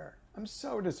daughter there? I'm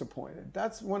so disappointed.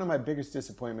 That's one of my biggest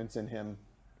disappointments in him.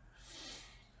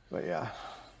 But yeah,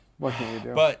 what can you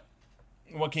do? But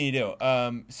what can you do?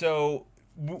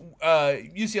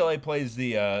 UCLA plays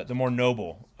the more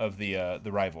noble of the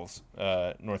rivals,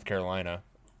 North Carolina.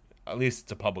 At least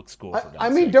it's a public school. For I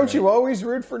mean, don't you always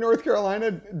root for North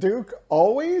Carolina, Duke?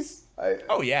 Always?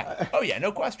 Oh yeah,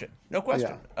 no question, no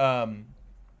question. Yeah.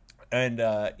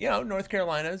 North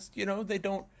Carolina's, they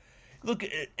don't look,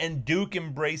 and Duke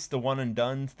embraced the one and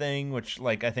done thing, which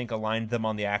I think aligned them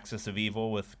on the axis of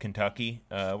evil with Kentucky,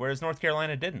 whereas North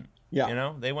Carolina didn't.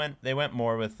 Yeah, they went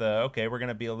more with okay, we're going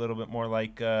to be a little bit more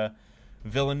like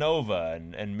Villanova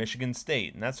and Michigan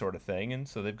State and that sort of thing, and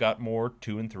so they've got more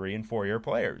 2 and 3 and 4 year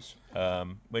players,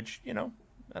 which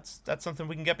that's something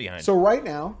we can get behind. So right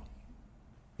now,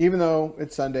 even though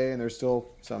it's Sunday and there's still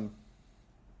some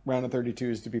round of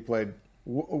 32s to be played,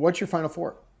 what's your Final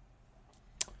Four?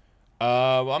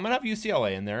 Well, I'm gonna have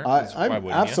UCLA in there.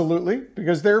 Absolutely,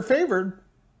 because they're favored.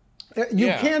 You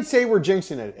can't say we're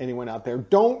jinxing it. Anyone out there?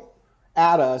 Don't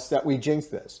at us that we jinx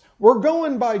this. We're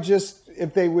going by just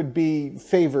if they would be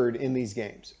favored in these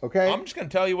games. Okay. I'm just gonna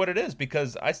tell you what it is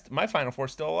because my Final Four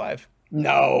is still alive.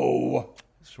 No.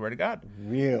 Swear to God.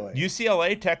 Really?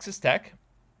 UCLA, Texas Tech.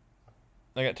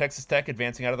 I got Texas Tech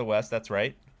advancing out of the West. That's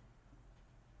right.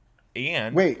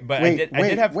 And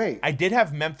I did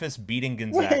have Memphis beating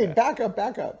Gonzaga. Wait, back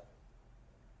up.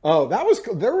 Oh,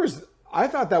 I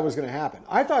thought that was going to happen.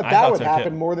 I thought that would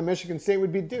happen more than Michigan State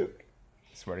would beat Duke.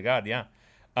 Swear to God, yeah.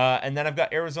 And then I've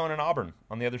got Arizona and Auburn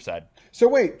on the other side. So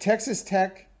wait, Texas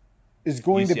Tech is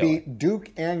going to beat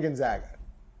Duke and Gonzaga.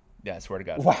 Yeah, I swear to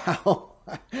God. Wow.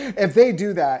 If they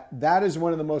do that, that is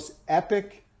one of the most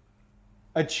epic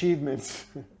achievements.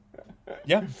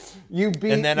 Yeah. You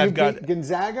beat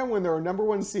Gonzaga when they're a number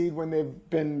 1 seed, when they've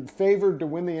been favored to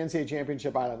win the NCAA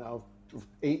championship, I don't know,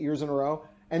 8 years in a row.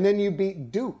 And then you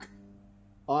beat Duke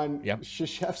on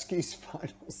Krzyzewski's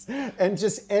finals and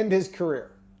just end his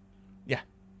career. Yeah.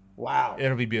 Wow.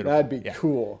 It'll be beautiful. That'd be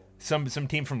cool. Some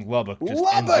team from Lubbock just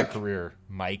ends their career,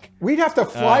 Mike. We'd have to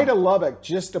fly to Lubbock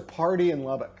just to party in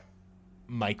Lubbock.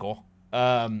 Michael.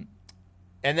 And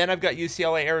then I've got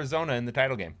UCLA, Arizona in the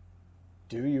title game.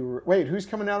 Do you? Wait, who's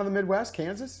coming out of the Midwest?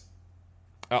 Kansas?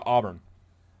 Auburn.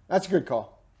 That's a good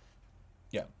call.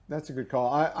 Yeah. That's a good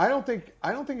call. I don't think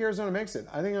Arizona makes it.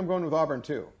 I think I'm going with Auburn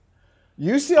too.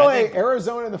 UCLA,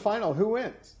 Arizona in the final. Who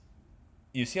wins?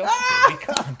 UCLA, baby.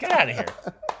 Come on, get out of here.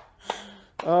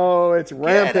 Oh, it's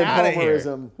rampant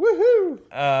homerism.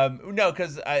 Woohoo! No,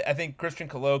 because I think Christian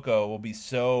Coloco will be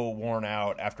so worn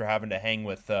out after having to hang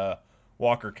with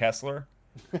Walker Kessler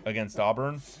against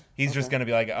Auburn. He's just going to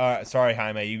be like, sorry,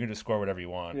 Jaime, you can just score whatever you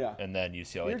want. Yeah. And then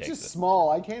UCLA You're takes just it.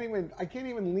 small. I can't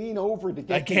even lean over to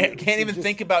get I can't even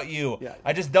think about you. Yeah.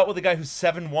 I just dealt with a guy who's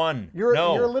 7'1". You're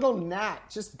a little gnat.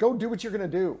 Just go do what you're going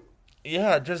to do.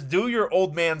 Yeah, just do your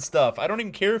old man stuff. I don't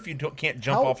even care if you can't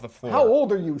jump off the floor. How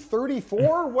old are you?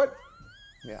 34? What?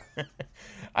 Yeah.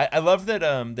 I love that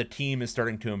the team is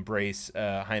starting to embrace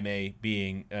Jaime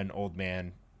being an old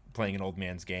man, playing an old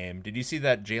man's game. Did you see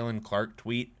that Jalen Clark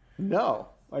tweet? No,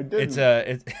 I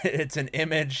didn't. It's an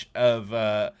image of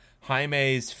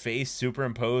Jaime's face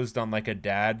superimposed on like a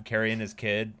dad carrying his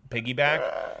kid piggyback,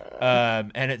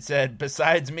 and it said,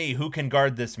 "Besides me, who can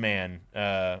guard this man?"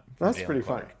 That's Jalen pretty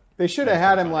Clark. funny. They should have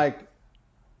had him like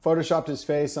photoshopped his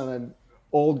face on an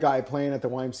old guy playing at the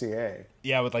YMCA.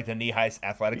 Yeah, with like the knee-high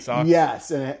athletic socks.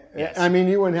 Yes, Yes. I mean,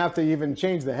 you wouldn't have to even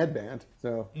change the headband.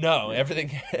 So no,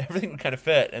 everything would kind of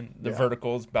fit, and the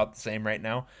vertical is about the same right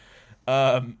now.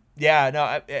 That's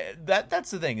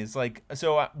the thing is like,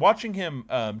 so watching him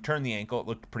turn the ankle, it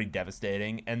looked pretty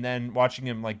devastating, and then watching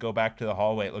him like go back to the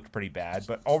hallway, it looked pretty bad.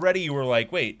 But already you were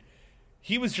like, wait,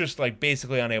 he was just like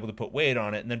basically unable to put weight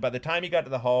on it, and then by the time he got to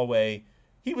the hallway,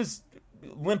 he was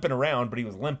limping around, but he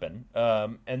was limping.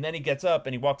 And then he gets up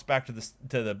and he walks back to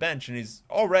the bench, and he's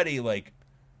already like,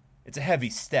 it's a heavy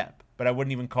step, but I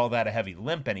wouldn't even call that a heavy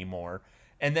limp anymore.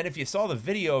 And then if you saw the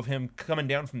video of him coming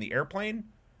down from the airplane,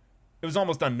 it was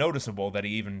almost unnoticeable that he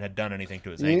even had done anything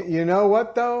to his ankle. You know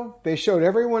what, though? They showed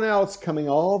everyone else coming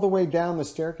all the way down the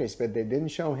staircase, but they didn't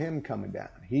show him coming down.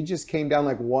 He just came down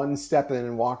like one step and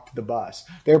then walked to the bus.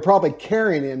 They were probably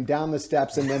carrying him down the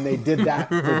steps, and then they did that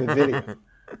for the video.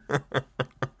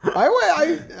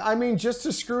 I mean, just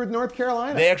to screw with North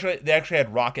Carolina. They actually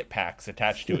had rocket packs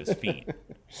attached to his feet,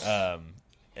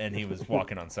 and he was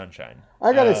walking on sunshine.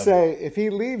 I gotta say, if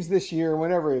he leaves this year,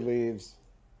 whenever he leaves,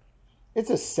 it's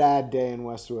a sad day in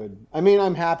Westwood. I mean,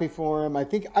 I'm happy for him. I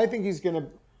think he's gonna.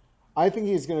 I think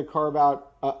he's going to carve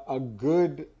out a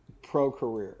good pro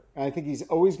career. And I think he's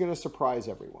always going to surprise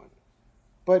everyone.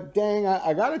 But dang,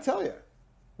 I got to tell you,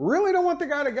 really don't want the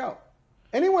guy to go.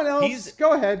 Anyone else?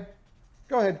 Go ahead.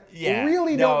 Go ahead. Yeah,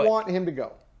 really don't want him to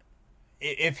go.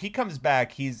 If he comes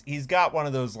back, he's got one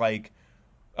of those like,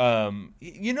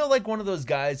 like one of those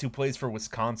guys who plays for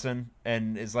Wisconsin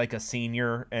and is like a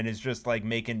senior and is just like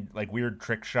making like weird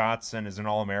trick shots and is an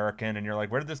All-American, and you're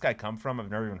like, where did this guy come from?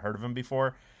 I've never even heard of him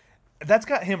before. That's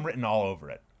got him written all over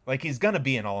it. Like, he's gonna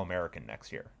be an All-American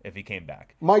next year if he came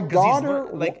back. My daughter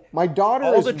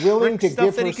is willing to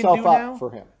give herself up now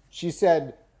for him. She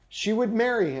said she would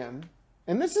marry him.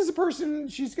 And this is a person,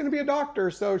 she's going to be a doctor,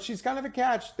 so she's kind of a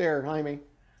catch there, Jaime.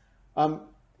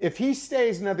 If he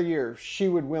stays another year, she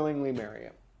would willingly marry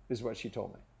him, is what she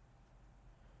told me.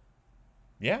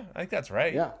 Yeah, I think that's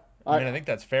right. Yeah. I think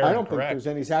that's fair. I don't think there's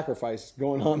any sacrifice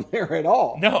going on there at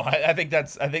all. No, I think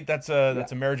that's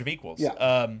a marriage of equals.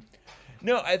 Yeah.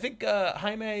 No, I think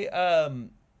Jaime.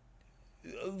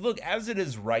 Look, as it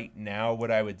is right now, what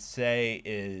I would say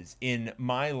is in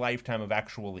my lifetime of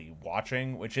actually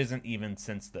watching, which isn't even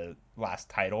since the last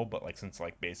title, but like since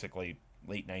like basically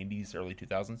late 90s, early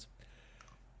 2000s,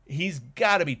 he's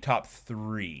got to be top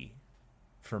 3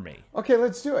 for me. Okay,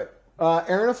 let's do it.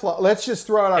 Aaron Aflalo. Let's just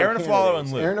throw it out. Aaron Aflalo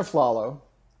and Luke. Aaron Aflalo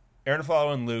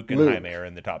and Luke and Jaime are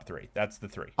in the top 3. That's the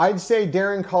 3. I'd say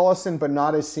Darren Collison, but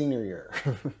not his senior year.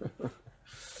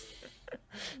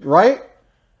 Right?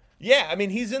 Yeah, I mean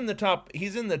he's in the top.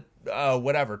 He's in the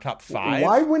top 5.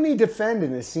 Why wouldn't he defend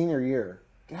in his senior year?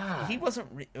 God. He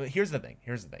wasn't. Here's the thing.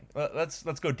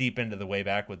 Let's go deep into the way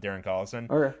back with Darren Collison.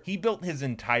 Okay. He built his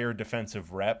entire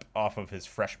defensive rep off of his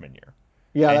freshman year.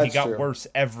 Yeah, and that's he got true. worse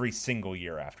every single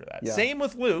year after that. Yeah. Same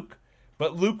with Luke,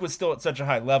 but Luke was still at such a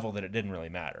high level that it didn't really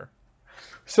matter.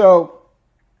 So,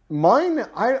 mine,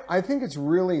 I think it's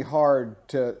really hard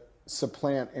to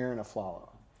supplant Aaron Aflalo.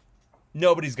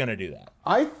 Nobody's going to do that.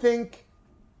 I think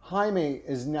Jaime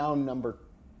is now number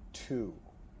 2.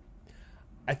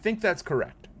 I think that's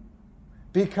correct.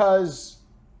 Because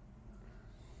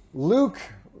Luke's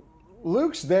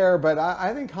there, but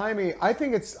I think Jaime, I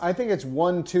think it's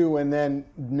 1, 2, and then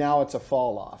now it's a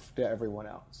fall off to everyone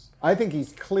else. I think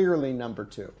he's clearly number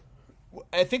 2.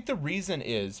 I think the reason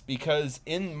is because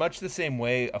in much the same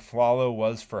way Aflalo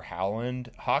was for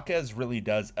Howland, Jaquez really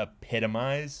does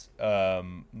epitomize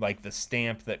like the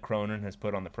stamp that Cronin has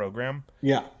put on the program.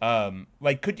 Yeah.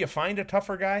 Like, could you find a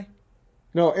tougher guy?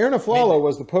 No, Aaron Aflalo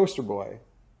was the poster boy.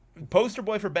 Poster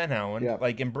boy for Ben Howland, Yeah.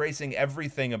 like embracing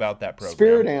everything about that program.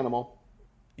 Spirit animal.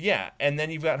 Yeah, and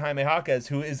then you've got Jaime Jaquez,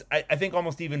 who is, I think,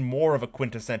 almost even more of a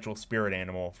quintessential spirit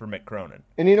animal for Mick Cronin.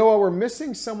 And you know what? We're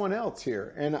missing someone else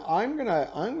here, and I'm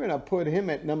gonna put him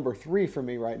at number 3 for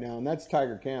me right now, and that's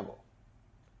Tiger Campbell.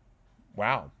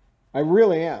 Wow. I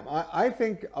really am. I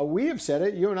think we have said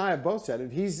it. You and I have both said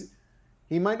it.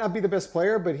 He might not be the best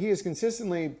player, but he is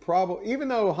consistently probably, even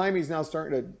though Jaime's now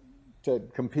starting to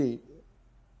compete,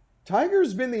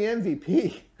 Tiger's been the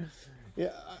MVP.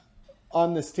 Yeah.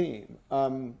 On this team.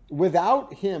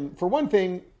 Without him, for one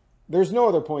thing, there's no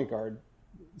other point guard.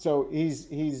 So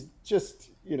he's just,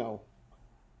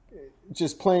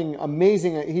 just playing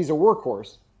amazing. He's a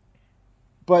workhorse.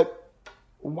 But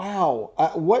wow,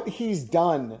 what he's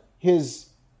done, his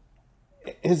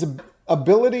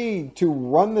ability to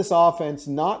run this offense,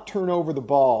 not turn over the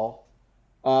ball,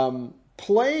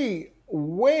 play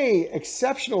way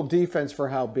exceptional defense for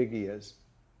how big he is.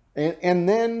 And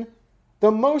then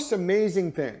the most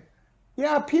amazing thing,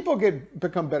 people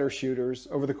become better shooters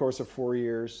over the course of 4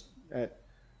 years.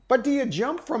 But do you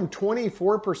jump from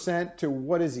 24% to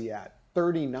what is he at?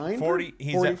 39? 40.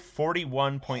 He's at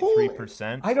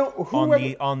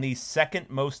 41.3%. On the second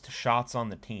most shots on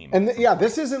the team. And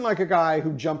this isn't like a guy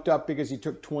who jumped up because he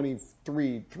took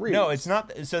 23 threes. No, it's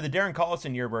not. So the Darren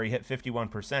Collison year where he hit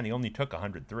 51%, he only took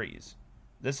 100 threes.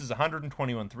 This is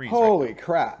 121 threes. Holy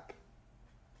crap.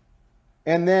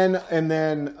 And then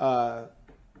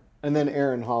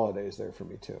Aaron Holiday's there for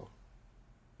me too.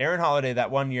 Aaron Holiday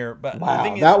that one year, but wow, the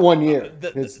thing is, that 1 year.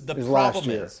 The problem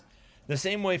is the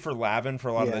same way for Lavin, for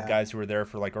a lot of the guys who were there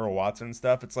for like Earl Watson and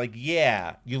stuff. It's like,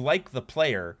 you like the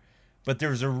player, but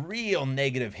there's a real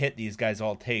negative hit these guys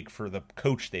all take for the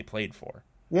coach they played for.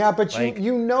 Yeah, but like,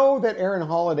 you know that Aaron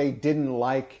Holiday didn't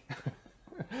like.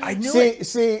 I knew it.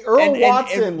 See, Earl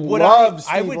Watson loves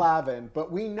Steve Lavin,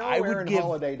 but we know Aaron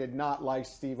Holiday did not like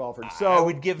Steve Alford. So I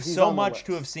would give so much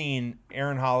to have seen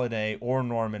Aaron Holiday or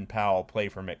Norman Powell play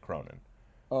for Mick Cronin.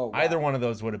 Oh, wow. Either one of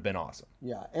those would have been awesome.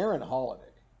 Yeah, Aaron Holiday.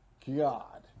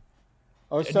 God.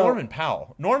 Oh, so Norman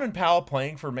Powell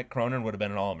playing for Mick Cronin would have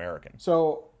been an All-American.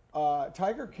 So,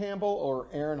 Tiger Campbell or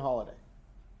Aaron Holiday?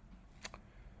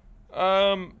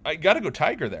 I got to go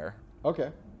Tiger there.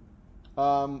 Okay.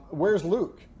 Where's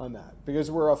Luke on that? Because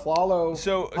we're Aflalo.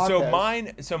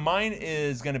 So mine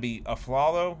is going to be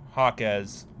Aflalo,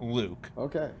 Jaquez, Luke,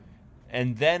 Okay.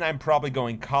 and then I'm probably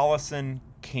going Collison,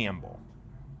 Campbell.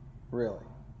 Really?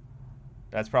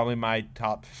 That's probably my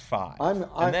top 5. I'm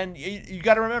and then you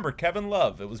got to remember Kevin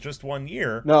Love. It was just 1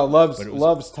 year. No,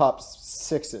 Love's top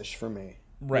 6-ish for me.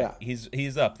 Right. Yeah.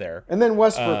 He's up there. And then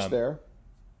Westbrook's there.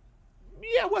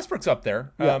 Yeah, Westbrook's up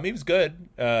there. Yeah. He was good.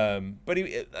 But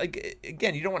he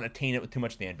again, you don't want to taint it with too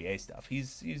much of the NBA stuff.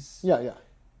 He's Yeah.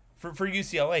 For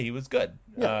UCLA, he was good.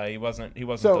 Yeah. He wasn't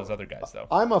So, those other guys though.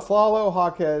 I'm Aflalo,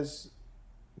 Jaquez,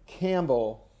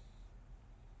 Campbell.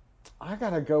 I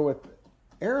gotta go with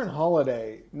Aaron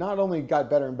Holiday. Not only got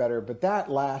better and better, but that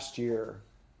last year,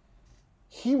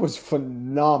 he was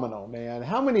phenomenal, man.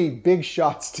 How many big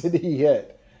shots did he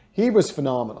hit? He was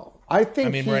phenomenal. I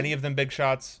think. Were any of them big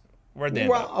shots? Where'd they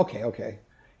end up? Okay.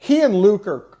 He and Luke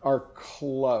are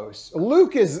close.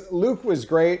 Luke was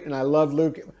great, and I love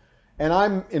Luke, and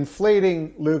I'm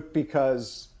inflating Luke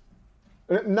because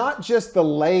not just the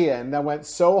lay-in that went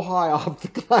so high off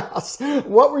the glass.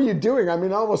 What were you doing? I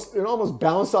mean, it almost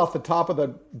bounced off the top of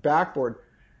the backboard.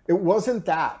 It wasn't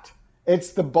that.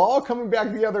 It's the ball coming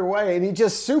back the other way, and he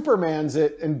just Supermans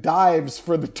it and dives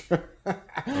for the turn.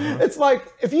 It's like,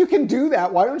 if you can do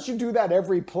that, why don't you do that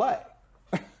every play?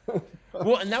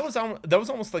 Well, and that was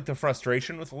almost like the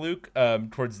frustration with Luke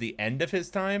towards the end of his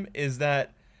time, is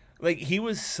that like he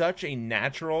was such a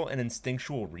natural and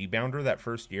instinctual rebounder that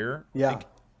first year. Yeah. Like,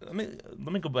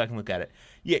 let me go back and look at it.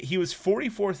 Yeah, he was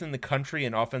 44th in the country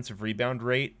in offensive rebound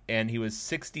rate, and he was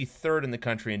 63rd in the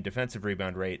country in defensive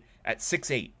rebound rate at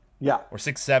 6'8". Yeah. Or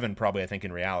 6'7", probably, I think,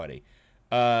 in reality.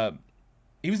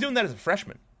 He was doing that as a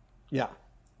freshman. Yeah.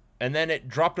 And then it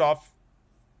dropped off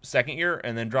second year,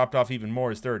 and then dropped off even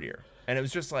more his third year. And it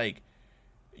was just like,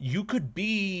 you could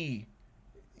be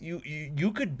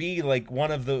like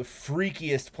one of the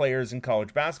freakiest players in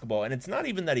college basketball. And it's not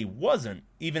even that he wasn't,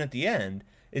 even at the end.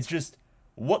 It's just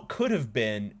what could have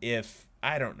been if,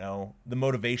 I don't know, the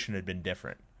motivation had been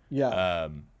different. Yeah.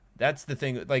 That's the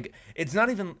thing. Like, it's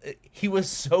not even, he was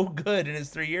so good in his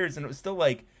 3 years, and it was still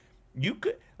like, you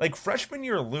could, like, freshman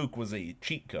year Luke was a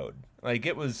cheat code. Like,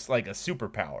 it was like a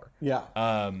superpower. Yeah.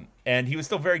 And he was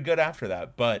still very good after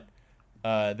that. But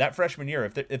that freshman year,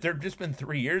 if there had just been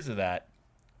 3 years of that,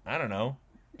 I don't know.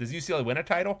 Does UCLA win a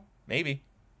title? Maybe.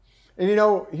 And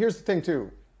here's the thing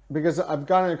too, because I've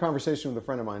gotten in a conversation with a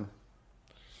friend of mine,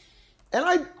 and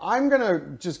I'm going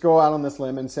to just go out on this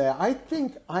limb and say I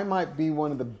think I might be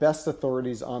one of the best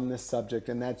authorities on this subject,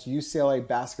 and that's UCLA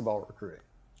basketball recruiting.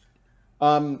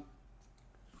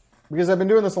 Because I've been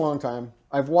doing this a long time.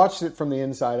 I've watched it from the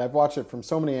inside. I've watched it from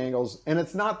so many angles, and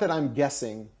it's not that I'm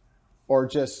guessing or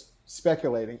just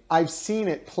speculating. I've seen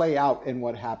it play out in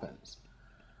what happens.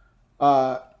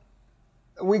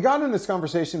 We got in this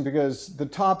conversation because the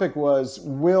topic was,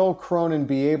 will Cronin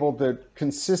be able to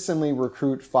consistently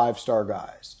recruit 5-star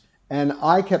guys? And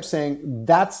I kept saying,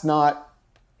 that's not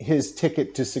his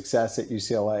ticket to success at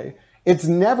UCLA. It's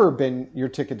never been your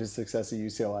ticket to success at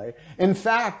UCLA. In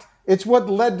fact, it's what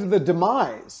led to the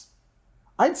demise.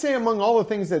 I'd say among all the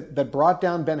things that brought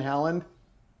down Ben Howland,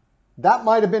 that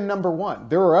might have been number one.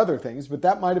 There were other things, but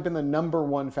that might have been the number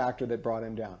one factor that brought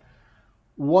him down.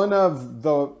 One of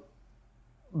the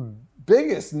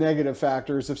biggest negative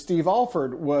factors of Steve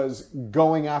Alford was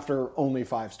going after only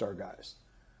 5-star guys.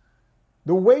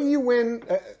 The way you win,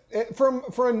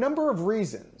 for a number of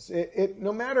reasons,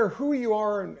 no matter who you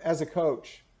are as a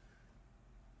coach,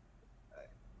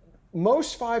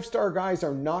 most 5-star guys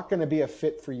are not going to be a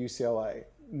fit for UCLA.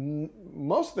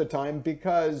 Most of the time,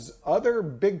 because other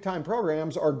big-time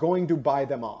programs are going to buy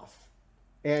them off,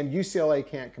 and UCLA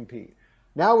can't compete.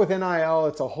 Now with NIL,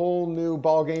 it's a whole new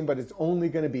ballgame, but it's only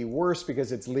going to be worse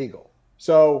because it's legal.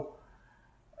 So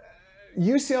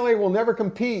UCLA will never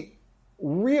compete,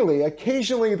 really.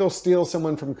 Occasionally, they'll steal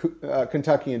someone from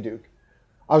Kentucky and Duke.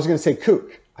 I was going to say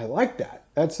kook. I like that.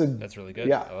 That's really good.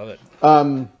 Yeah. I love it.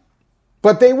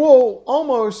 But they will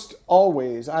almost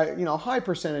always, high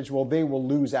percentage, they will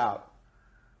lose out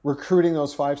recruiting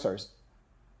those 5-stars.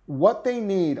 What they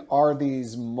need are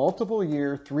these multiple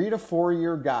year, 3 to 4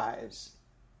 year guys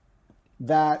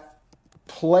that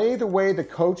play the way the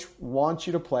coach wants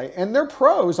you to play. And they're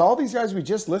pros. All these guys we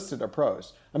just listed are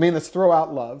pros. I mean, let's throw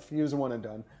out Love. He was a one and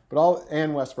done.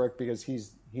 And Westbrook, because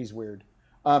he's weird.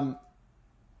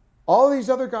 All these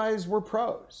other guys were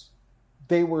pros.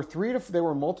 They were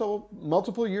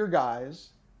multiple year guys,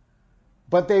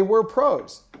 but they were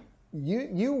pros.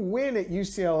 You win at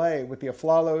UCLA with the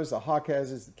Aflalos, the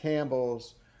Jaquezes, the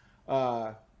Campbells,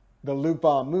 the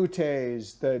Lupa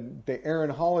Mutes, the Aaron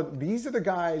Holiday. These are the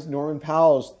guys, Norman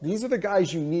Powell's. These are the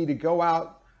guys you need to go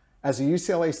out as a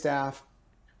UCLA staff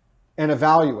and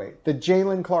evaluate. The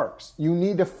Jalen Clarks. You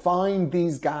need to find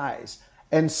these guys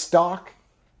and stock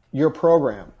your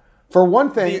program. For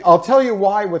one thing, I'll tell you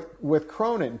why with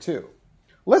Cronin too.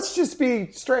 Let's just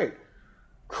be straight.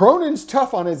 Cronin's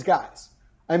tough on his guys.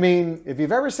 I mean, if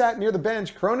you've ever sat near the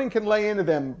bench, Cronin can lay into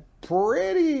them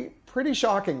pretty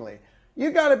shockingly.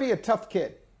 You got to be a tough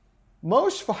kid.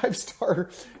 Most five-star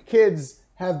kids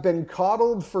have been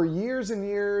coddled for years and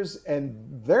years, and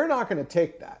they're not going to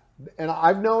take that. And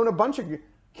I've known a bunch of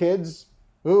kids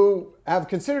who have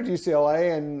considered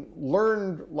UCLA and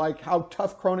learned like how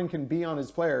tough Cronin can be on his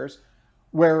players,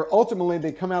 where ultimately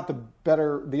they come out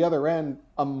the other end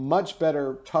a much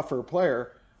better, tougher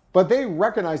player. But they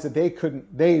recognized that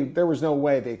there was no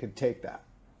way they could take that.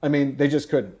 I mean, they just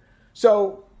couldn't.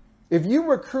 So if you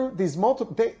recruit these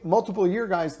multiple year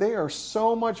guys, they are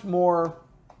so much more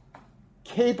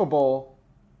capable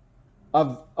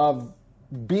of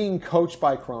being coached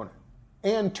by Cronin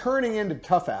and turning into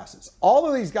tough asses. All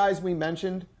of these guys we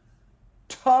mentioned,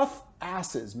 tough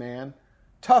asses, man.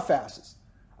 Tough asses.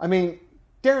 I mean,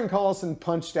 Darren Collison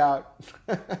punched out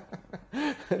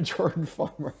Jordan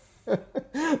Farmer.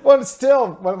 But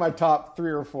still one of my top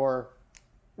 3 or 4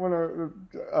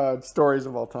 stories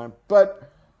of all time.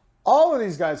 But all of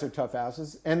these guys are tough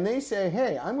asses, and they say,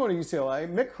 hey, I'm going to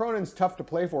UCLA. Mick Cronin's tough to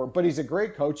play for, but he's a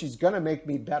great coach. He's going to make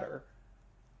me better.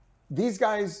 These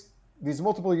guys, these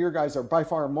multiple year guys, are by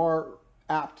far more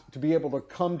apt to be able to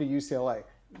come to UCLA.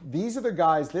 These are the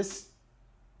guys, this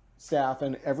staff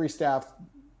and every staff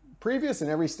previous and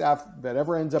every staff that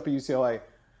ever ends up at UCLA,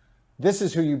 this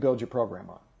is who you build your program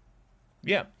on.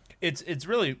 Yeah, it's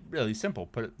really, really simple.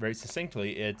 Put it very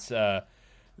succinctly, it's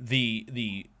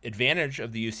the advantage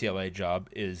of the UCLA job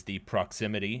is the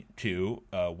proximity to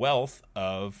wealth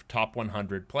of top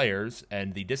 100 players,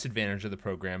 and the disadvantage of the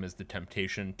program is the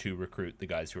temptation to recruit the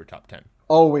guys who are top 10.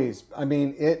 Always. I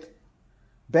mean,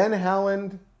 Ben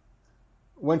Howland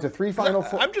went to 3 Final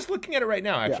Four. I'm just looking at it right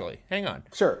now, actually. Yeah. Hang on.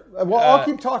 Sure. Well, I'll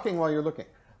keep talking while you're looking.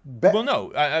 Well,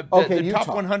 no. Okay, the top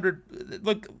talk. 100.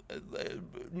 Look,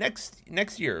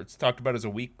 next year it's talked about as a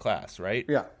weak class, right?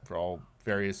 Yeah. For all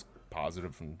various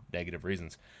positive and negative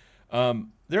reasons.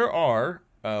 There are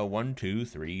 1, 2,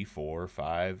 3, 4,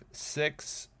 5,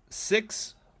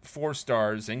 6 4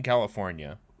 stars in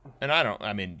California, and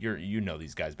I mean, you know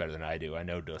these guys better than I do. I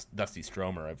know Dusty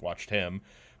Stromer. I've watched him,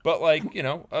 but like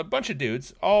a bunch of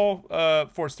dudes, all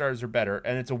 4 stars or better,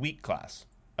 and it's a weak class.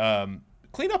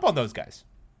 Clean up on those guys.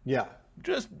 Yeah.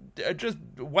 Just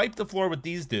wipe the floor with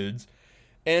these dudes.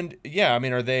 And yeah, I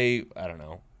mean, are they, I don't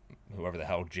know, whoever the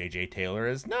hell J.J. Taylor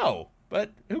is? No,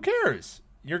 but who cares?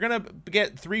 You're going to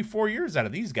get 3-4 years out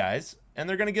of these guys, and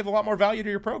they're going to give a lot more value to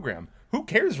your program. Who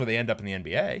cares where they end up in the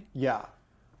NBA? Yeah.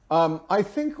 I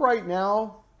think right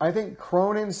now,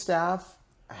 Cronin's staff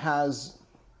has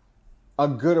a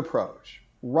good approach.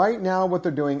 Right now, what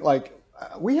they're doing, like,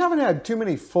 we haven't had too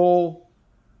many full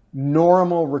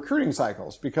normal recruiting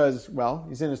cycles because, well,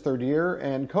 he's in his 3rd year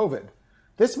and COVID.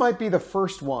 This might be the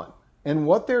first one. And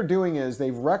what they're doing is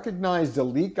they've recognized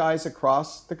elite guys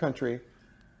across the country,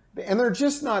 and they're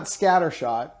just not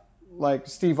scattershot like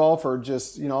Steve Alford,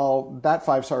 just, that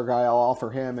 5-star guy, I'll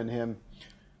offer him and him.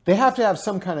 They have to have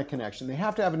some kind of connection. They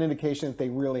have to have an indication that they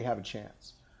really have a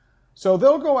chance. So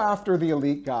they'll go after the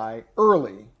elite guy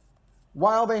early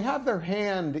while they have their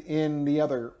hand in the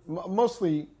other,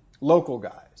 mostly local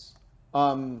guys.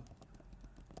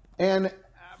 And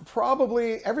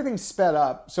probably everything's sped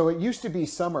up. So it used to be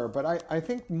summer, but I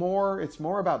think it's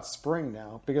more about spring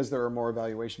now because there are more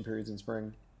evaluation periods in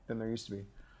spring than there used to be.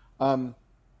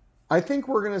 I think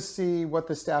we're going to see what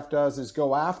the staff does is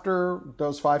go after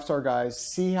those 5-star guys,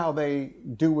 see how they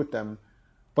do with them,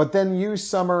 but then use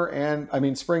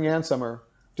spring and summer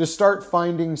to start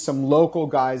finding some local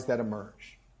guys that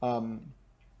emerge.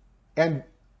 And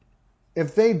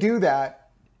if they do that,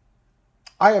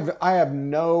 I have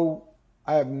no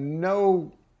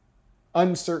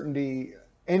uncertainty,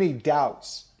 any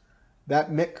doubts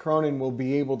that Mick Cronin will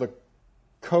be able to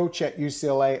coach at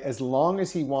UCLA as long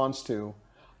as he wants to.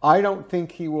 I don't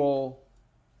think he will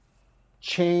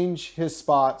change his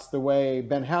spots the way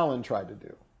Ben Howland tried to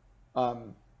do.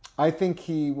 I think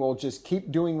he will just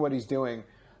keep doing what he's doing.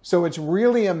 So it's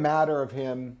really a matter of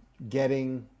him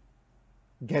getting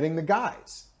the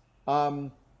guys.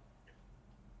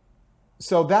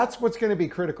 So that's what's going to be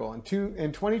critical. In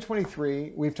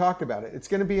 2023, we've talked about it. It's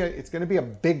going to be a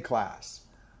big class.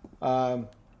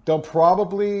 They'll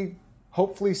probably,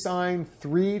 hopefully, sign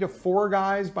 3 to 4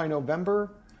 guys by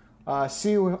November.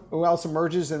 see who else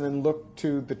emerges, and then look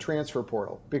to the transfer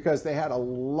portal, because they had a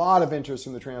lot of interest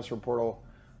in the transfer portal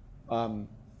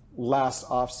last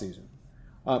offseason.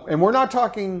 And we're not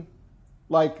talking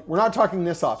this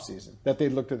offseason that they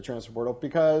looked at the transfer portal,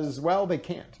 because, well, they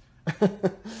can't.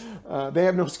 They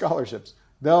have no scholarships.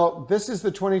 This is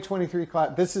the 2023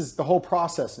 class. This is the whole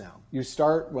process now. You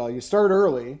start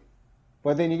early,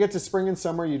 but then you get to spring and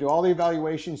summer. You do all the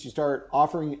evaluations. You start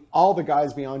offering all the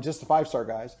guys beyond just the 5-star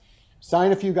guys.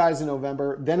 Sign a few guys in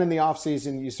November. Then in the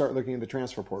offseason, you start looking at the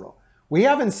transfer portal. We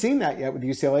haven't seen that yet with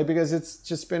UCLA, because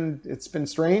it's been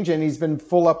strange, and he's been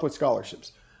full up with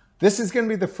scholarships. This is going to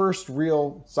be the first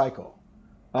real cycle.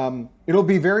 It'll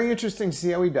be very interesting to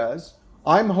see how he does.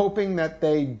 I'm hoping that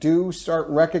they do start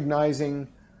recognizing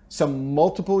some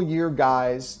multiple year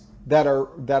guys that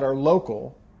are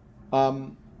local,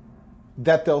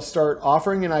 that they'll start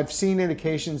offering, and I've seen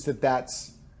indications that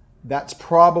that's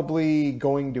probably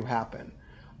going to happen.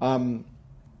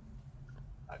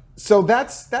 So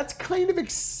that's kind of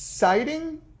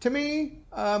exciting to me.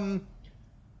 Coming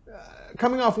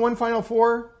off one Final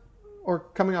Four, or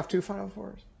coming off 2 Final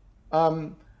Fours,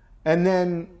 and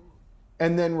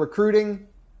then recruiting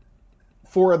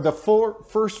for the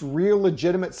first real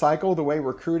legitimate cycle, the way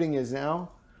recruiting is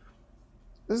now.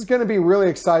 This is going to be really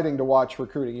exciting to watch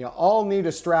recruiting. You all need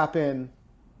to strap in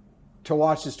to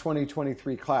watch this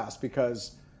 2023 class,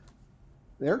 because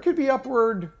there could be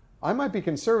upward, I might be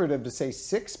conservative to say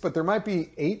 6, but there might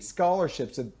be 8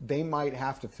 scholarships that they might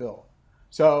have to fill.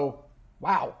 So,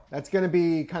 wow, that's going to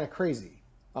be kind of crazy.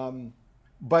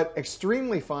 But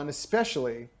extremely fun,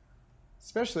 especially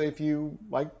if you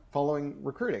like following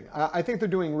recruiting. I think they're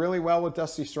doing really well with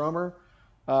Dusty Stromer,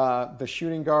 the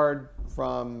shooting guard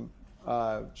from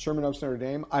Sherman Oaks, Notre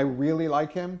Dame. I really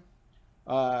like him.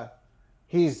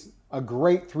 He's a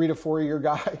great 3 to 4 year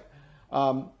guy.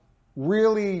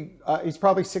 Really, he's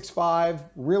probably 6'5",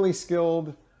 really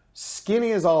skilled,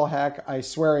 skinny as all heck. I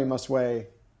swear he must weigh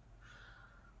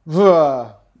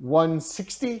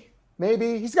 160,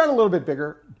 maybe. He's got a little bit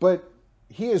bigger, but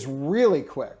he is really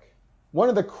quick. One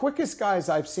of the quickest guys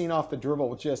I've seen off the dribble,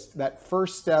 with just that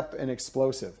first step and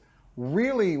explosive.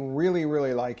 Really, really,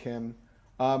 really like him.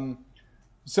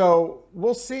 So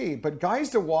we'll see. But guys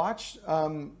to watch,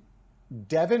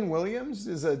 Devin Williams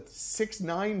is a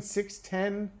 6'9",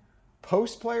 6'10"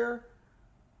 post player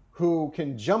who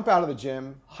can jump out of the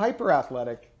gym, hyper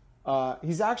athletic.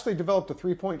 He's actually developed a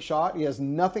 3-point shot. He has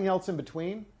nothing else in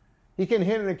between. He can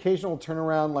hit an occasional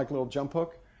turnaround, like little jump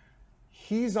hook.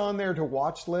 He's on their to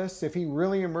watch list. If he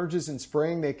really emerges in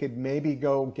spring, they could maybe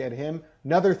go get him.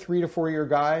 Another 3 to 4 year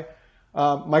guy.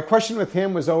 My question with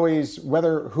him was always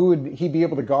who would he be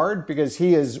able to guard, because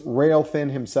he is rail thin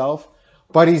himself,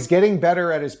 but he's getting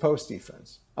better at his post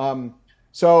defense.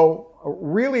 So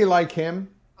really like him.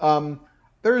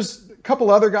 There's a couple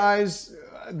other guys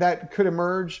that could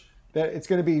emerge that it's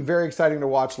going to be very exciting to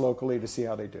watch locally to see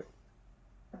how they do.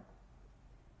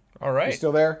 All right. You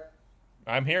still there?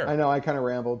 I'm here. I know I kind of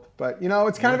rambled, but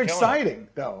it's kind of exciting,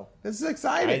 though. This is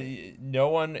exciting. No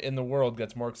one in the world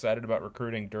gets more excited about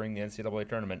recruiting during the NCAA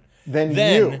tournament than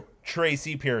you,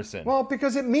 Tracy Pearson. Well,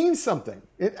 because it means something.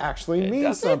 It actually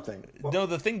means something. No,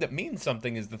 the thing that means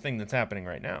something is the thing that's happening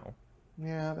right now.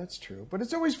 Yeah, that's true. But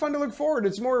it's always fun to look forward.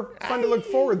 It's more fun to look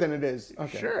forward than it is.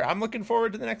 Okay. Sure, I'm looking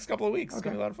forward to the next couple of weeks. It's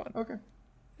gonna be a lot of fun. Okay.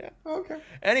 Yeah. Okay.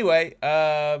 Anyway,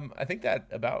 I think that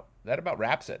about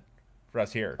wraps it for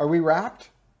us here. Are we wrapped?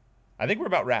 I think we're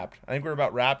about wrapped. I think we're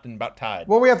about wrapped and about tied.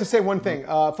 Well, we have to say one thing.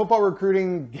 Football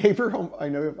recruiting, Gabriel, I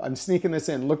know I'm sneaking this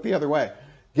in. Look the other way.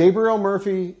 Gabriel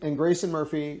Murphy and Grayson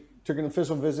Murphy took an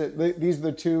official visit. These are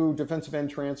the 2 defensive end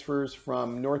transfers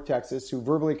from North Texas who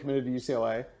verbally committed to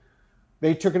UCLA.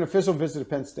 They took an official visit to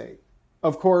Penn State.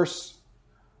 Of course,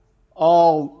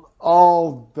 all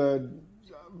the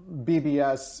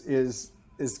BBS is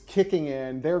kicking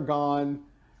in. They're gone.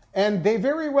 And they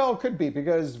very well could be,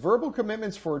 because verbal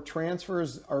commitments for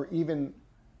transfers are, even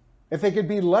if they could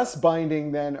be less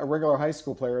binding than a regular high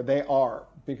school player, they are,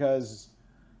 because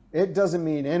it doesn't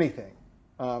mean anything.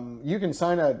 You can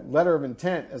sign a letter of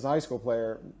intent as a high school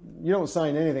player. You don't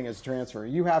sign anything as a transfer.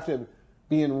 You have to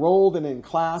be enrolled and in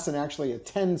class and actually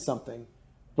attend something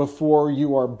before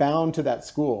you are bound to that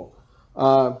school.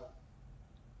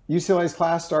 UCLA's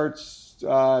class starts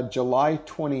July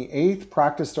 28th.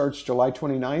 Practice starts July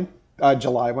 29th.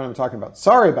 July, what am I talking about?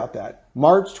 Sorry about that.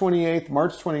 March 28th,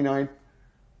 March 29th.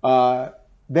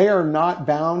 They are not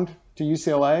bound to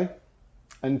UCLA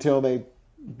until they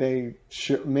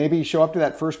maybe show up to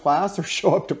that first class or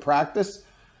show up to practice.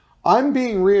 I'm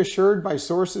being reassured by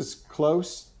sources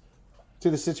close to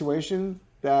the situation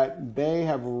that they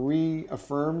have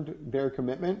reaffirmed their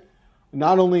commitment,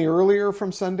 not only earlier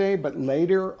from Sunday, but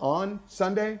later on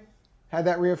Sunday, had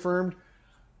that reaffirmed.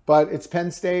 But it's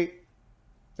Penn State.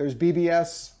 There's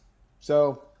BBS.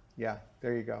 So, yeah,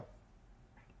 there you go.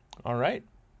 All right.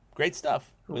 Great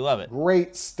stuff. We love it.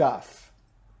 Great stuff.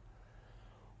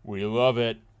 We love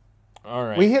it. All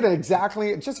right. We hit it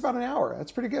exactly just about an hour.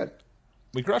 That's pretty good.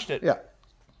 We crushed it. Yeah.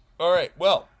 All right.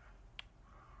 Well,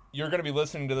 you're going to be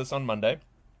listening to this on Monday.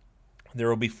 There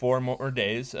will be 4 more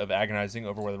days of agonizing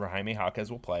over whether Jaime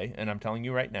Jaquez will play. And I'm telling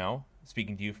you right now,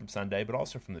 speaking to you from Sunday, but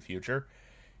also from the future,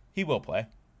 he will play.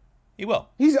 He will.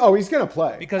 He's going to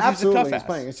play. Because absolutely, he's a tough he's ass.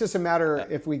 playing. It's just a matter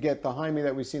if we get the Jaime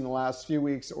that we've seen the last few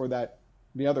weeks or the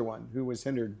other one who was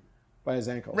hindered by his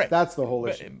ankles. Right. That's the whole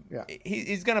issue. Yeah.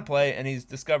 He's going to play, and he's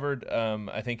discovered.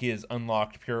 I think he has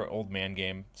unlocked pure old man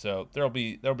game. So there'll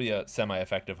be a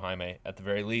semi-effective Jaime at the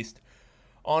very least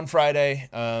on Friday.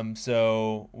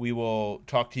 So we will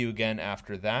talk to you again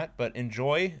after that. But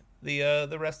enjoy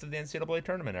the rest of the NCAA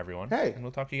tournament, everyone. Hey. And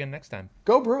we'll talk to you again next time.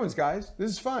 Go Bruins, guys.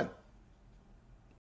 This is fun.